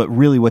void, but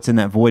really what's in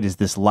that void is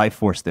this life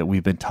force that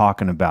we've been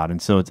talking about. And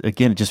so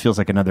it just feels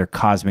like another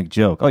cosmic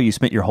joke. Oh, you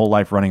spent your whole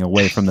life running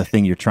away from the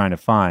thing you're trying to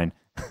find.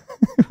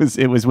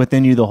 It was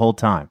within you the whole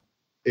time.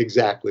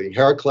 Exactly.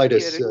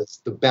 Heraclitus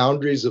says the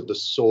boundaries of the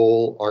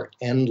soul are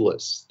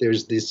endless.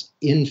 There's this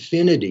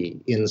infinity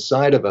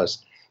inside of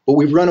us, but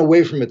we've run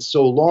away from it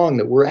so long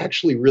that we're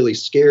actually really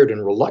scared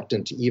and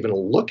reluctant to even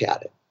look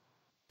at it.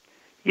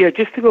 Yeah,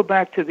 just to go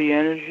back to the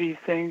energy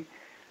thing,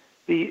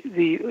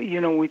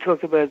 we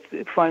talked about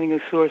finding a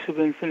source of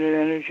infinite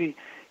energy.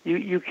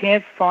 You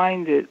can't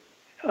find it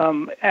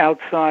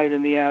outside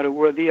in the outer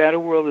world. The outer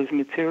world is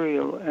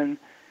material, and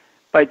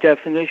by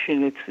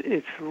definition,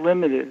 it's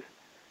limited.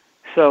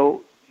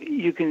 So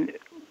you can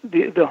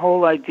the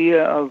whole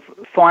idea of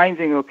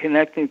finding or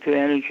connecting to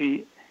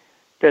energy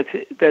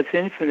that's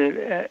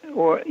infinite,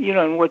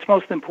 and what's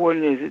most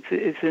important is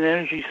it's an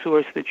energy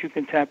source that you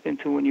can tap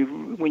into when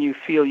you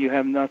feel you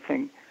have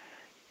nothing.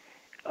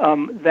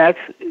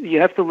 You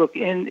have to look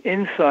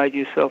inside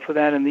yourself for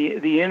that, and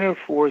the inner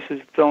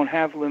forces don't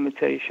have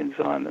limitations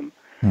on them.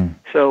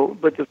 So,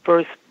 but the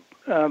first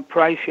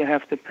price you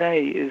have to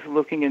pay is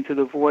looking into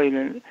the void,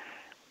 and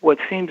what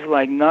seems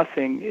like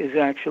nothing is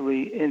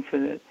actually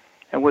infinite,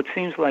 and what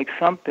seems like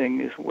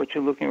something is what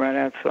you're looking right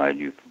outside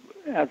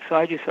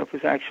yourself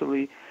is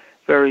actually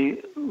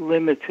very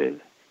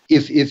limited.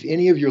 If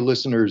any of your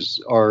listeners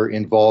are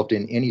involved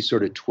in any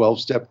sort of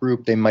 12-step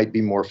group, they might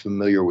be more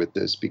familiar with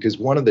this, because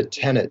one of the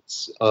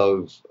tenets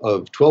of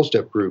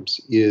 12-step groups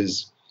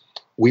is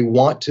we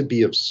want to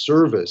be of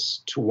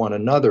service to one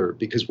another,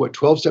 because what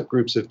 12-step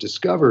groups have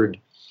discovered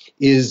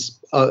is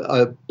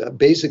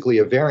basically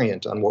a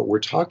variant on what we're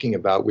talking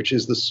about, which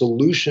is the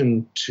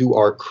solution to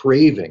our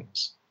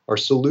cravings. Our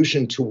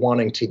solution to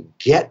wanting to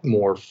get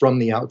more from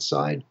the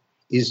outside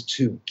is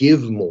to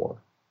give more.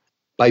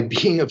 By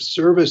being of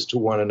service to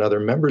one another,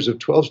 members of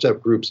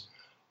 12-step groups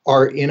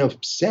are, in a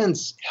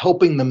sense,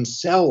 helping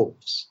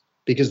themselves,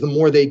 because the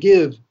more they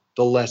give,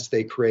 the less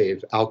they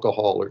crave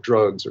alcohol or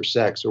drugs or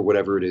sex or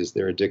whatever it is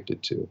they're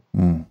addicted to.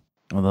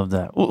 I love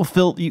that. Well,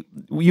 Phil,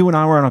 you and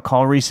I were on a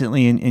call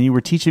recently, and you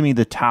were teaching me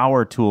the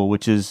Tower tool,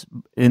 which is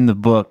in the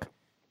book,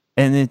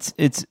 and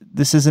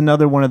this is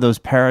another one of those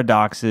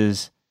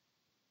paradoxes.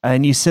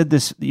 And you said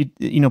this,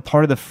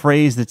 part of the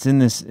phrase that's in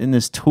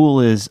this tool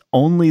is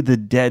 "only the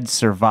dead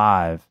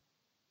survive."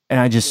 And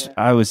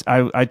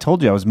I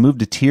told you I was moved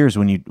to tears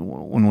when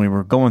we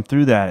were going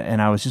through that,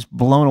 and I was just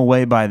blown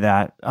away by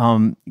that.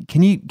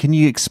 Can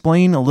you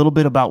explain a little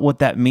bit about what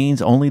that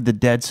means? Only the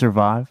dead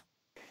survive.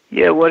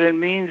 Yeah, what it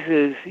means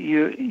is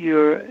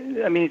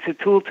it's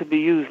a tool to be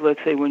used, let's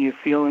say, when your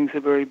feelings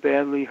are very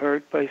badly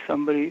hurt by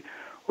somebody,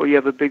 or you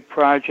have a big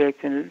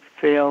project and it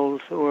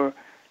fails, or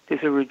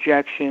there's a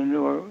rejection,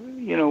 or,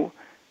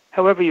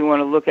 however you want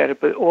to look at it.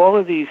 But all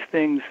of these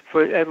things,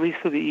 at least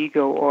for the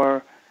ego,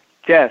 are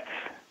deaths.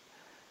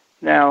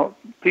 Now,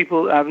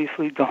 people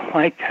obviously don't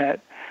like that.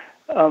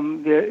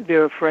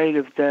 They're afraid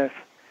of death.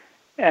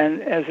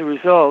 And as a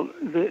result,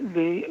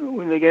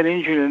 when they get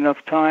injured enough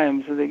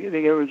times, or they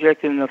get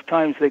rejected enough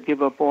times, they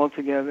give up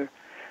altogether.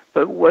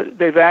 But what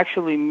they've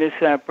actually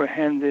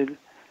misapprehended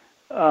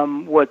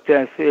what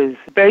death is.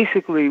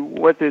 Basically,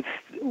 what the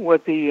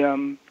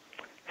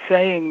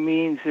saying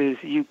means is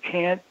you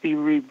can't be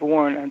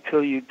reborn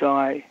until you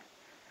die.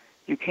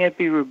 You can't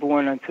be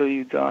reborn until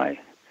you die.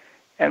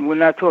 And we're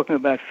not talking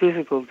about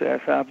physical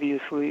death,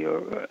 obviously,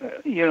 or,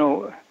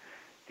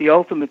 the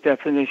ultimate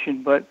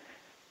definition, but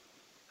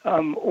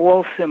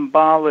all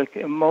symbolic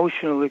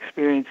emotional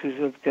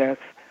experiences of death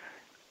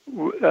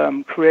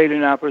create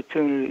an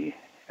opportunity.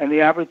 And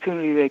the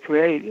opportunity they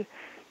create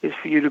is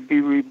for you to be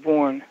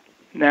reborn.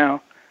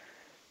 Now,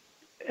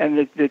 and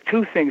the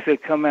two things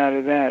that come out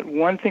of that,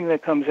 one thing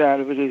that comes out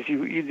of it is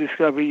you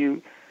discover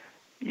you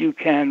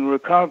can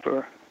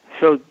recover.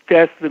 So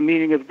death, the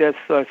meaning of death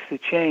starts to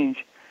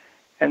change.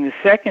 And the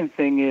second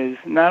thing is,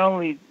 not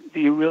only do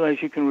you realize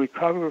you can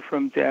recover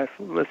from death,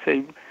 let's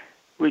say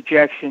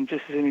rejection,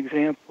 just as an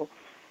example,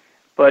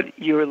 but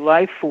your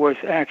life force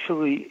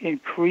actually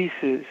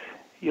increases.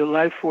 Your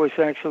life force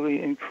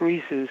actually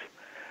increases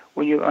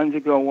when you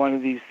undergo one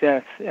of these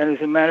deaths. And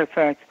as a matter of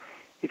fact,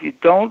 if you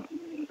don't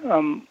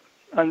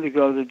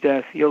undergo the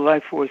death, your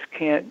life force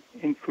can't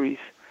increase.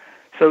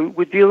 So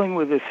we're dealing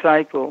with a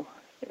cycle.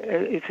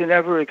 It's an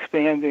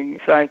ever-expanding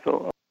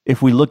cycle.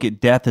 If we look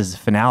at death as a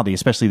finality,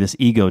 especially this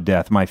ego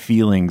death, my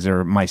feelings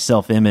or my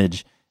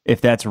self-image,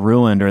 if that's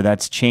ruined or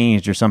that's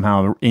changed or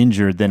somehow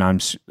injured, then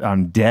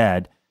I'm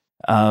dead.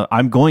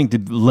 I'm going to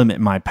limit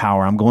my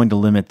power. I'm going to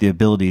limit the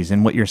abilities.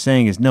 And what you're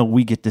saying is, no,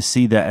 we get to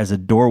see that as a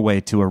doorway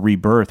to a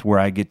rebirth where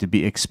I get to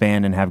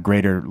expand and have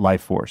greater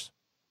life force.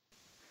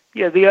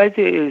 Yeah, the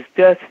idea is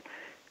death.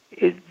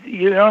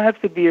 You don't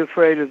have to be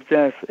afraid of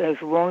death as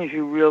long as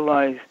you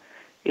realize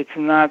it's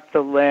not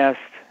the last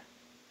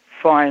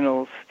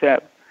final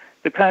step.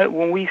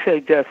 When we say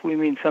death, we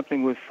mean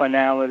something with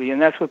finality, and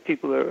that's what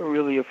people are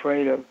really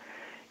afraid of,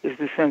 is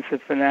the sense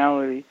of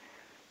finality.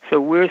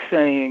 So we're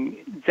saying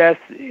death,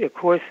 of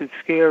course it's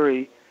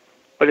scary,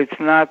 but it's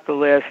not the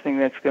last thing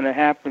that's going to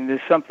happen.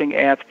 There's something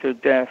after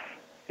death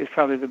is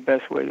probably the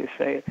best way to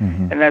say it.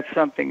 Mm-hmm. And that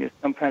something is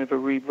some kind of a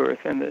rebirth,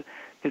 and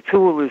the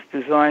tool is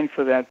designed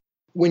for that.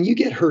 When you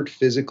get hurt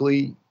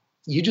physically,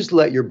 you just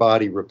let your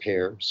body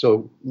repair.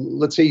 So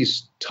let's say you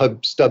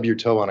stub your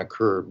toe on a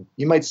curb.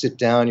 You might sit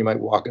down, you might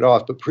walk it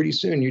off, but pretty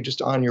soon you're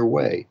just on your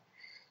way.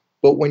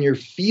 But when your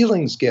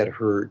feelings get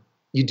hurt,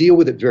 you deal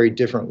with it very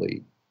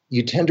differently.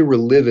 You tend to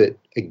relive it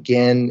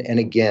again and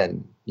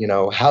again.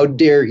 How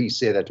dare he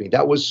say that to me?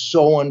 That was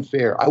so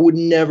unfair. I would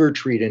never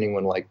treat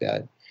anyone like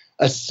that.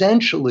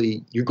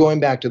 Essentially, you're going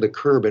back to the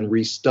curb and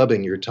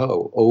re-stubbing your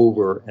toe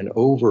over and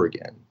over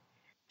again.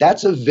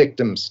 That's a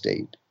victim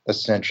state.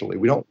 Essentially,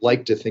 we don't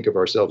like to think of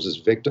ourselves as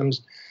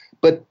victims,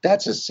 But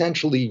that's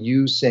essentially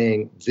you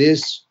saying,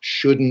 this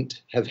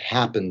shouldn't have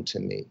happened to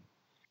me.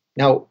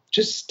 Now,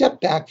 just step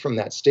back from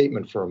that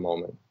statement for a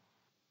moment.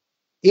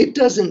 It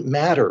doesn't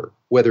matter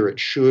whether it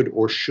should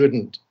or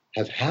shouldn't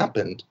have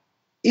happened.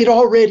 It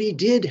already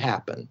did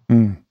happen.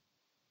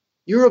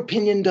 Your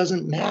opinion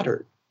doesn't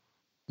matter.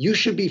 You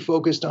should be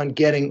focused on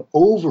getting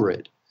over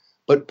it.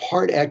 But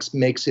Part X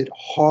makes it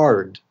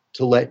hard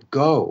to let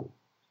go,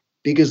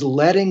 because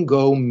letting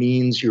go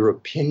means your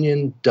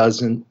opinion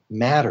doesn't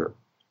matter.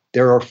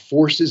 There are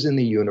forces in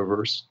the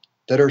universe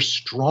that are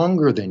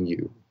stronger than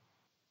you.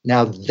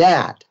 Now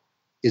that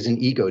is an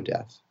ego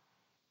death.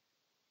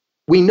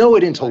 We know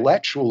it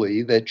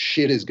intellectually that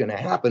shit is going to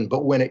happen,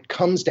 but when it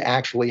comes to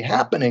actually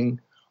happening,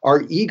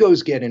 our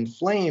egos get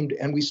inflamed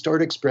and we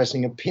start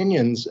expressing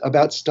opinions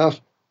about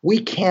stuff we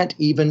can't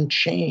even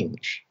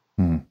change.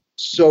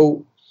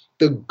 So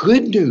the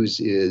good news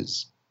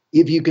is,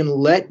 if you can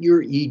let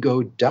your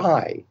ego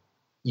die,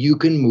 you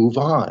can move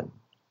on.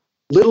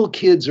 Little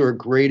kids are a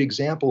great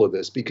example of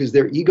this because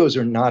their egos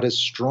are not as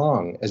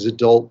strong as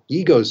adult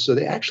egos, so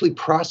they actually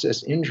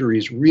process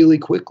injuries really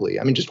quickly.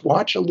 I mean, just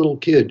watch a little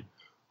kid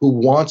who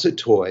wants a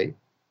toy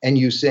and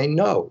you say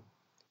no.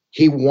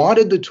 He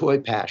wanted the toy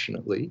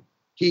passionately.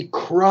 He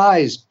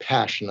cries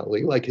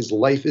passionately, like his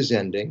life is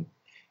ending.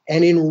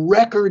 And in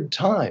record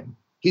time,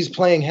 he's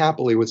playing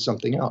happily with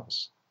something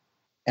else.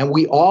 And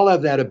we all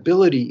have that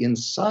ability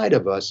inside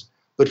of us,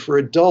 but for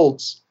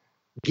adults,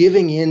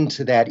 giving in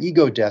to that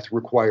ego death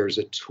requires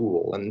a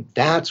tool. And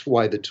that's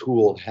why the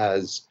tool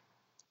has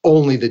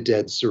only the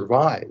dead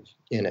survive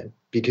in it,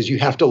 because you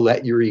have to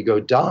let your ego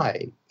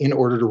die in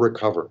order to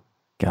recover.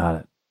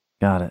 Got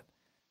it.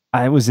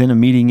 I was in a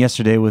meeting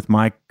yesterday with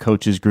my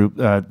coaches group,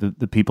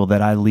 the people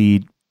that I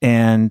lead,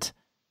 and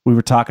we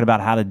were talking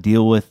about how to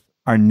deal with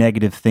our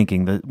negative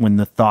thinking, when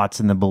the thoughts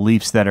and the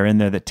beliefs that are in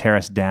there that tear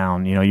us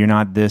down. You know, you're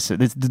not this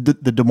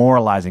the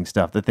demoralizing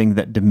stuff, the thing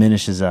that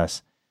diminishes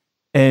us.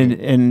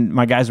 And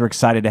my guys were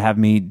excited to have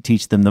me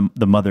teach them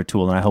the mother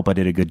tool, and I hope I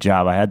did a good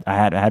job. I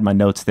had my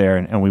notes there,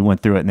 and we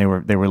went through it, and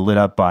they were lit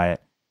up by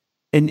it.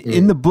 And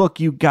in the book,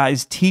 you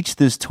guys teach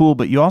this tool,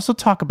 but you also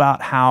talk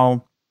about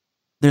how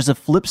there's a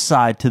flip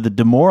side to the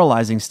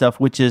demoralizing stuff,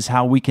 which is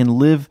how we can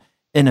live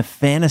in a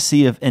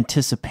fantasy of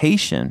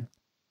anticipation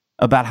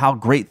about how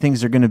great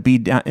things are going to be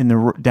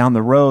down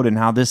the road, and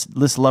how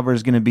this lover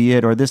is going to be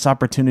it, or this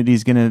opportunity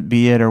is going to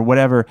be it, or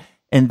whatever.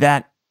 And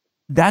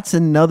that's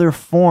another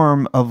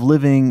form of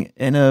living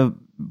in a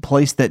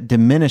place that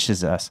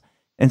diminishes us.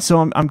 And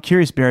so I'm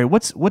curious, Barry,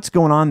 what's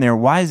going on there?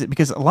 Why is it?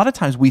 Because a lot of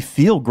times we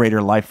feel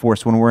greater life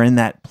force when we're in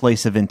that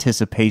place of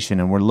anticipation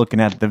and we're looking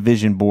at the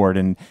vision board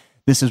and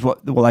this is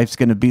what life's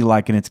going to be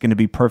like and it's going to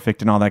be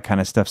perfect and all that kind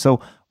of stuff.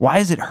 So why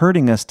is it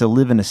hurting us to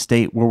live in a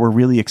state where we're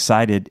really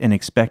excited and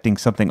expecting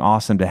something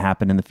awesome to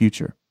happen in the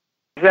future?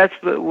 That's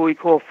what we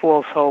call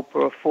false hope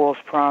or a false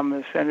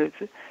promise. And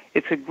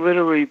it's a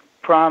glittery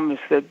promise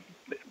that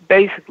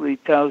basically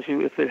tells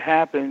you if it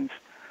happens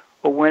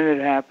or when it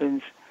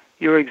happens,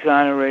 you're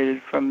exonerated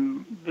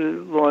from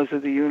the laws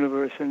of the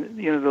universe. And,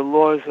 the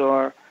laws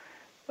are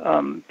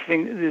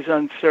there's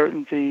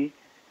uncertainty,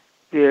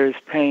 there's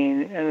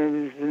pain, and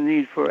there's the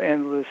need for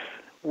endless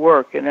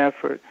work and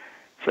effort.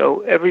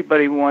 So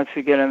everybody wants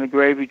to get on the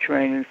gravy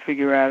train and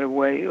figure out a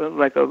way,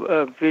 like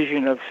a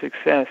vision of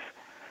success,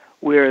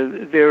 where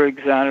they're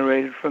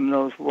exonerated from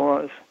those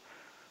laws.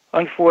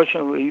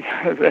 Unfortunately,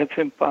 that's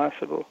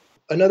impossible.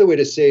 Another way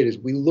to say it is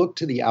we look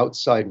to the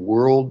outside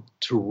world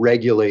to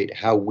regulate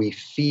how we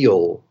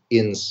feel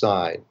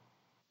inside.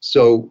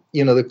 So,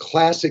 the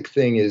classic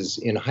thing is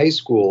in high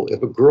school,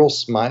 if a girl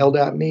smiled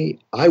at me,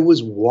 I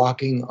was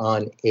walking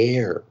on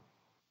air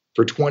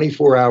for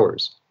 24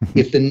 hours.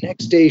 If the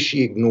next day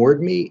she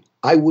ignored me,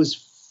 I was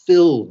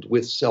filled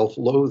with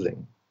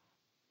self-loathing.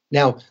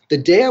 Now, the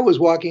day I was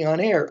walking on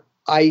air,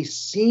 I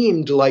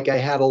seemed like I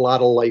had a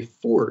lot of life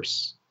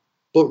force.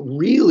 But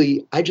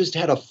really, I just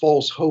had a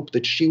false hope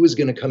that she was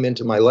going to come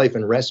into my life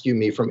and rescue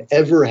me from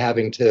ever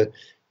having to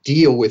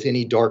deal with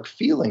any dark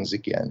feelings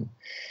again.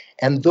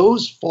 And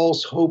those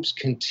false hopes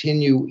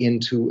continue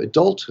into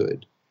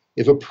adulthood.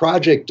 If a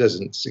project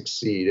doesn't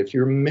succeed, if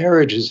your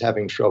marriage is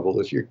having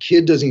trouble, if your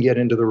kid doesn't get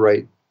into the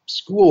right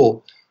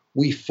school,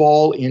 we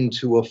fall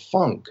into a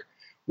funk.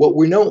 What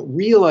we don't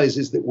realize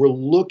is that we're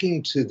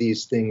looking to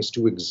these things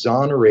to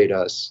exonerate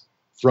us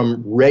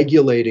from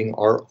regulating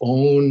our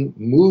own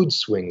mood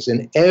swings.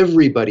 And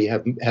everybody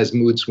has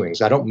mood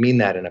swings. I don't mean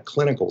that in a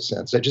clinical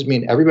sense. I just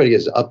mean everybody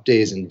has up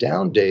days and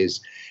down days.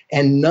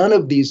 And none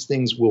of these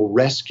things will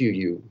rescue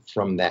you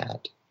from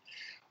that.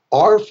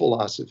 Our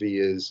philosophy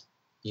is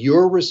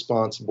you're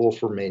responsible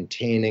for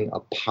maintaining a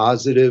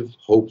positive,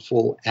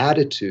 hopeful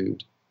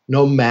attitude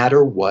no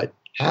matter what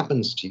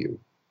happens to you.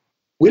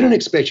 We don't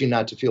expect you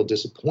not to feel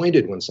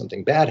disappointed when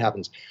something bad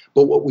happens,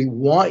 but what we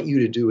want you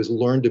to do is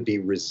learn to be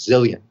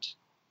resilient.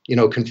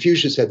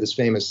 Confucius had this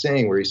famous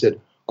saying where he said,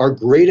 our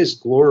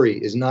greatest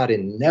glory is not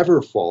in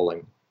never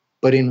falling,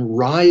 but in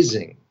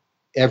rising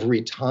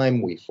every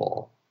time we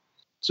fall.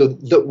 So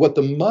what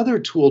the mother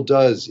tool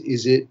does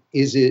is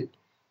it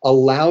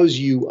allows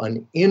you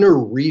an inner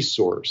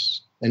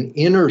resource, an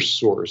inner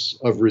source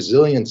of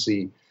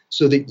resiliency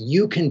so that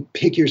you can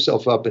pick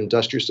yourself up and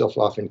dust yourself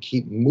off and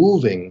keep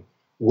moving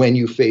when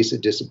you face a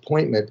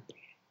disappointment,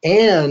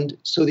 and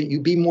so that you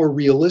be more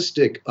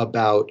realistic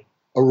about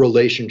a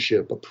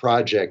relationship, a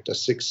project, a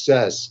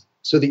success,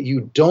 so that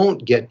you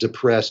don't get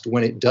depressed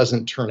when it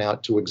doesn't turn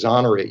out to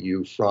exonerate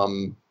you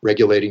from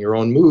regulating your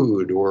own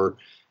mood or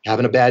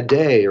having a bad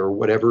day or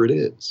whatever it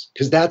is,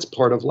 because that's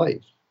part of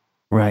life.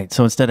 Right.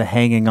 So instead of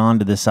hanging on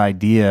to this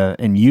idea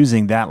and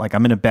using that, like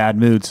I'm in a bad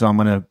mood, so I'm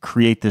going to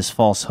create this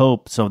false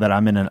hope so that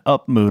I'm in an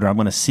up mood, or I'm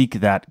going to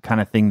seek that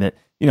kind of thing that,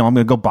 I'm going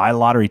to go buy a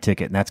lottery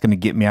ticket and that's going to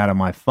get me out of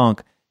my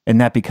funk. And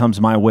that becomes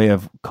my way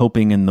of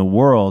coping in the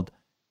world.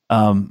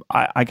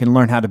 I can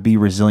learn how to be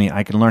resilient.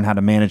 I can learn how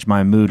to manage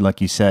my mood, like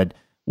you said,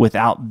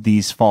 without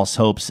these false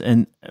hopes.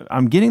 And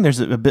I'm getting there's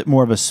a bit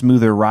more of a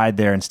smoother ride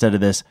there instead of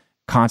this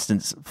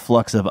constant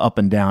flux of up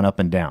and down, up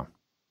and down.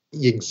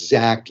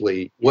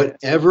 Exactly.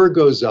 Whatever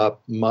goes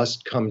up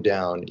must come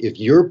down. If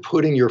you're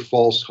putting your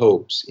false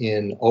hopes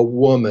in a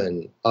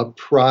woman, a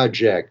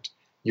project,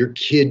 your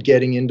kid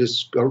getting into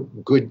a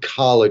good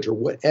college, or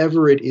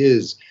whatever it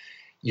is,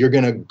 you're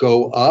going to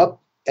go up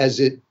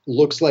as it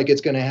looks like it's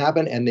going to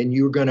happen, and then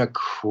you're going to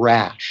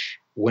crash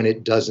when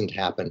it doesn't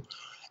happen.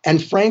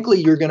 And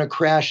frankly, you're going to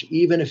crash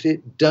even if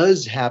it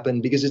does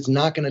happen, because it's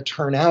not going to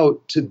turn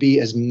out to be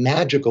as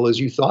magical as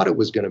you thought it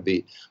was going to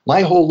be.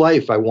 My whole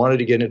life, I wanted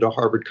to get into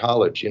Harvard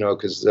College,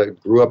 because I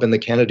grew up in the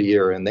Kennedy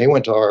era and they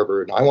went to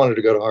Harvard and I wanted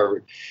to go to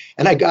Harvard.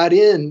 And I got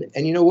in,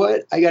 and you know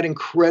what? I got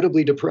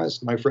incredibly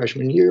depressed my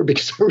freshman year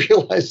because I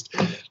realized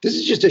this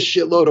is just a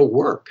shitload of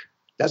work.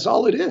 That's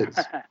all it is.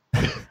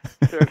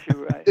 Serves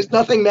you right. There's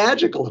nothing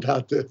magical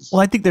about this.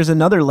 Well, I think there's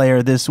another layer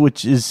of this,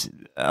 which is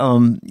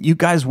you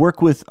guys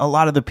work with a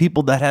lot of the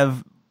people that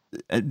have,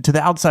 to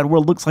the outside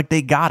world, looks like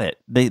they got it.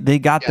 They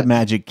got the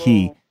magic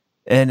key.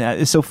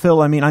 And so,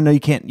 Phil, I mean, I know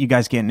you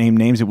guys can't name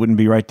names. It wouldn't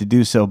be right to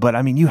do so. But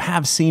I mean, you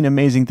have seen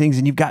amazing things,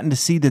 and you've gotten to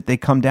see that they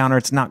come down, or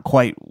it's not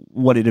quite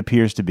what it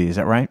appears to be. Is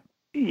that right?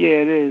 Yeah,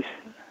 it is.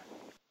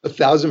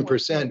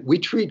 1,000%. We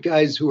treat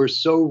guys who are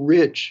so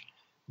rich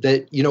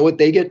that, you know what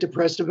they get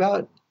depressed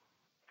about?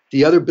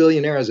 The other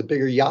billionaire has a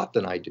bigger yacht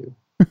than I do.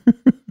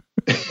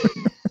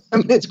 I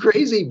mean, it's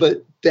crazy,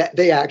 but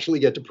they actually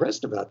get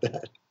depressed about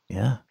that.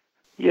 Yeah.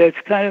 Yeah, it's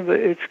kind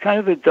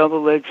of a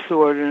double-edged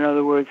sword. In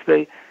other words,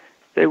 they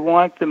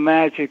want the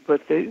magic,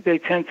 but they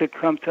tend to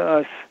come to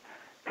us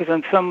because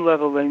on some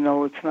level they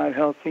know it's not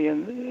healthy,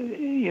 and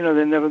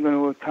they're never going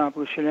to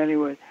accomplish it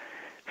anyway.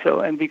 So,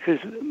 and because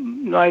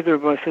neither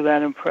of us are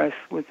that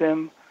impressed with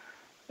them,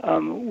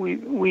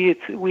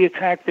 we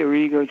attack their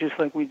ego just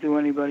like we do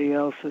anybody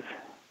else's.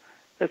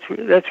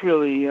 That's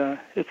really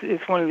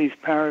it's one of these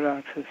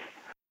paradoxes.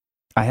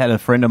 I had a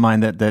friend of mine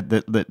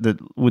that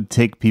would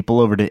take people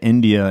over to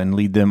India and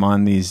lead them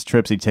on these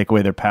trips. He'd take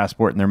away their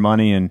passport and their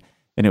money, and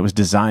it was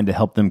designed to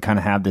help them kind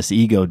of have this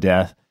ego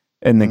death.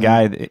 And the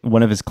guy,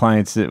 one of his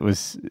clients that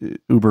was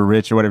uber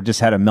rich or whatever, just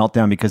had a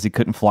meltdown because he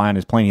couldn't fly on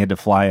his plane. He had to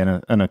fly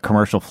in a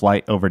commercial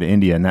flight over to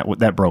India, and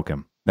that broke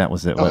him. That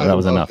was it. Oh, that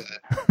was enough.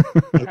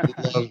 That.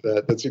 I love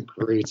that. That's a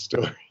great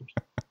story.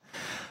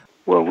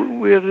 Well,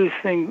 we have this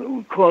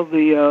thing called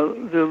the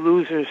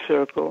loser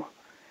circle,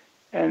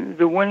 and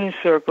the winner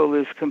circle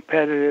is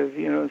competitive.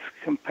 It's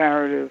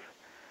comparative.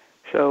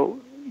 So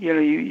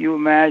you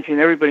imagine,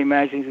 everybody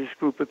imagines this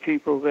group of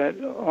people that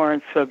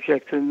aren't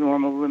subject to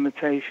normal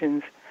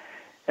limitations,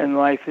 and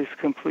life is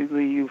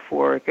completely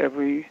euphoric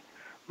every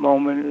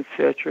moment,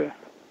 etc.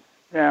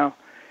 Now,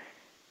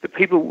 the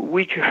people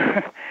we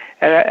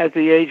at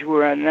the age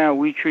we're at now,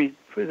 we treat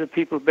the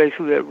people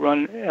basically that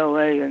run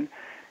L.A. and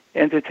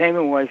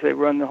entertainment-wise, they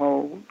run the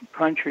whole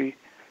country.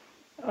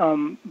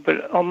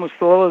 But almost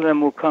all of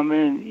them will come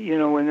in,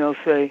 and they'll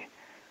say,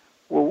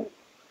 well,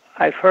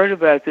 I've heard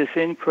about this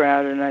in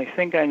crowd, and I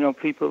think I know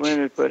people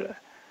in it, but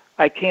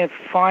I can't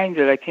find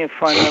it. I can't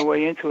find my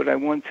way into it. I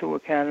won 2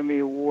 Academy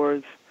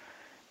Awards,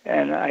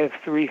 and I have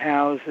 3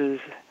 houses,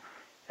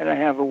 and I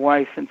have a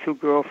wife and 2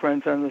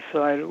 girlfriends on the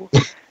side,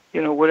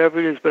 whatever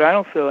it is. But I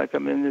don't feel like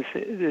I'm in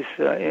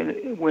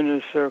this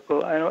winner's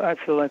circle. I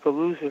feel like a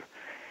loser.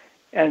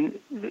 And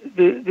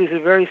there's a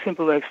very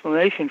simple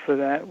explanation for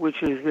that,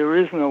 which is there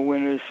is no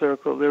winner's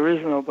circle. There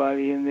is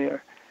nobody in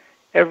there.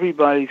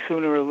 Everybody,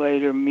 sooner or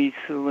later, meets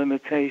the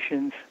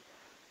limitations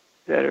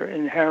that are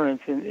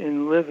inherent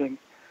in living.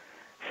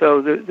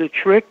 So the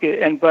trick,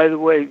 and by the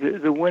way,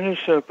 the winner's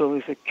circle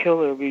is a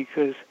killer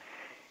because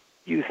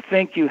you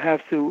think you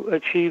have to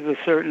achieve a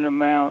certain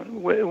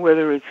amount,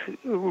 whether it's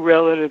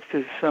relative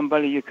to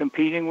somebody you're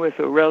competing with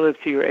or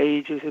relative to your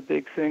age is a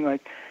big thing.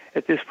 Like,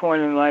 at this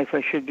point in life,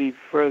 I should be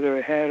further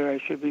ahead, or I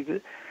should be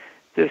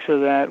this or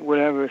that,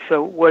 whatever.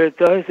 So what it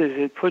does is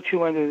it puts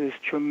you under this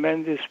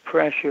tremendous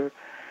pressure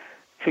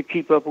to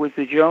keep up with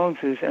the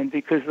Joneses, and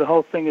because the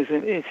whole thing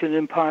it's an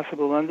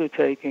impossible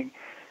undertaking,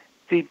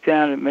 deep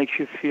down it makes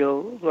you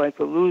feel like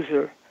a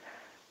loser,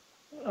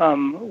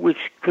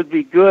 which could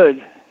be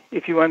good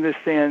if you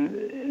understand,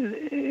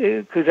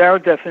 because our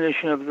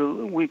definition of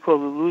we call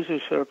the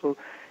loser circle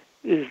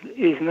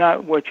is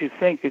not what you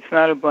think. It's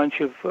not a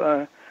bunch of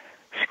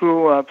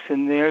screw-ups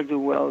and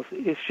ne'er-do-wells.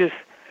 It's just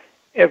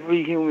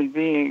every human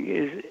being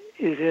is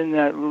in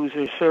that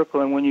loser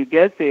circle. And when you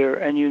get there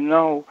and you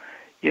know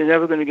you're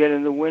never going to get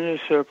in the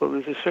winner's circle,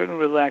 there's a certain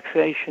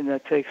relaxation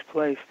that takes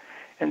place.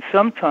 And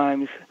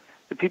sometimes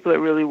the people that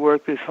really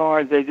work this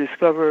hard, they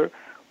discover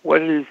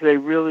what it is they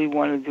really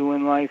want to do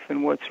in life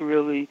and what's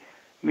really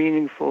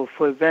meaningful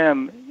for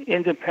them,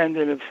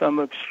 independent of some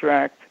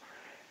abstract,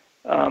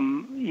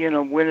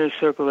 winner's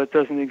circle that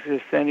doesn't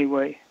exist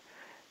anyway.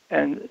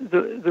 And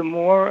the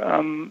more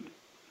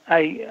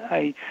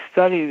I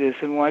study this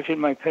and watch it in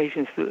my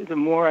patients, the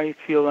more I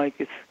feel like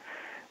it's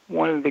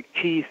one of the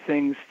key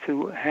things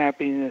to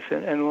happiness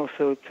and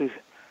also to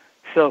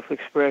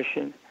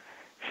self-expression.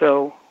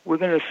 So we're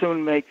going to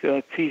soon make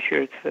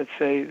T-shirts that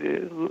say,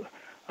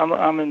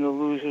 I'm in the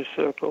loser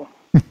circle.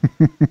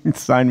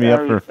 Sign me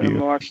up for a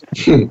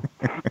few.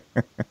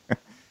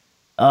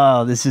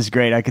 Oh, this is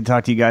great. I could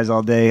talk to you guys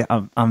all day.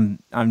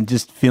 I'm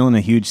just feeling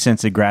a huge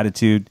sense of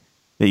gratitude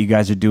that you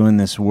guys are doing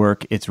this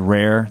work. It's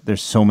rare.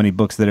 There's so many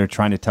books that are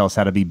trying to tell us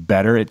how to be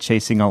better at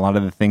chasing a lot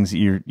of the things that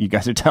you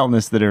guys are telling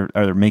us that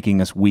are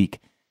making us weak.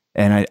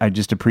 And I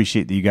just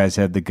appreciate that you guys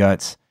have the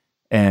guts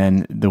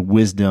and the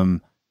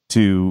wisdom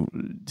to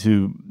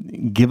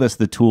give us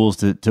the tools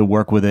to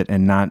work with it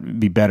and not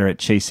be better at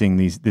chasing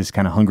this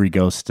kind of hungry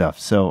ghost stuff.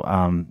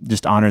 So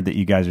just honored that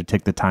you guys would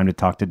take the time to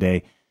talk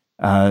today.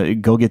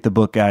 Go get the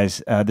book,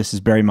 guys. This is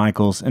Barry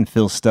Michels and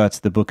Phil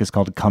Stutz. The book is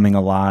called Coming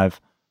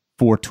Alive: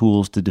 4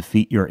 Tools to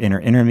Defeat Your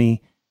Inner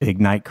Enemy,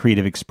 Ignite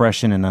Creative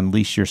Expression, and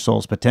Unleash Your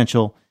Soul's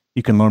Potential.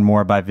 You can learn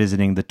more by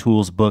visiting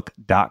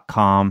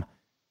thetoolsbook.com.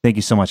 Thank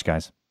you so much,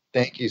 guys.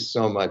 Thank you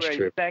so much, Great.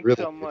 Trip. Thanks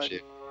Really so much.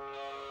 appreciate it.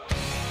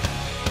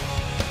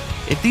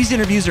 If these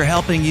interviews are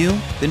helping you,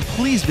 then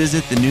please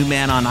visit The New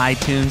Man on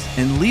iTunes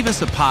and leave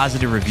us a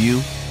positive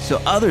review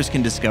so others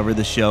can discover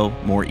the show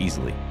more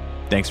easily.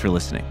 Thanks for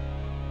listening.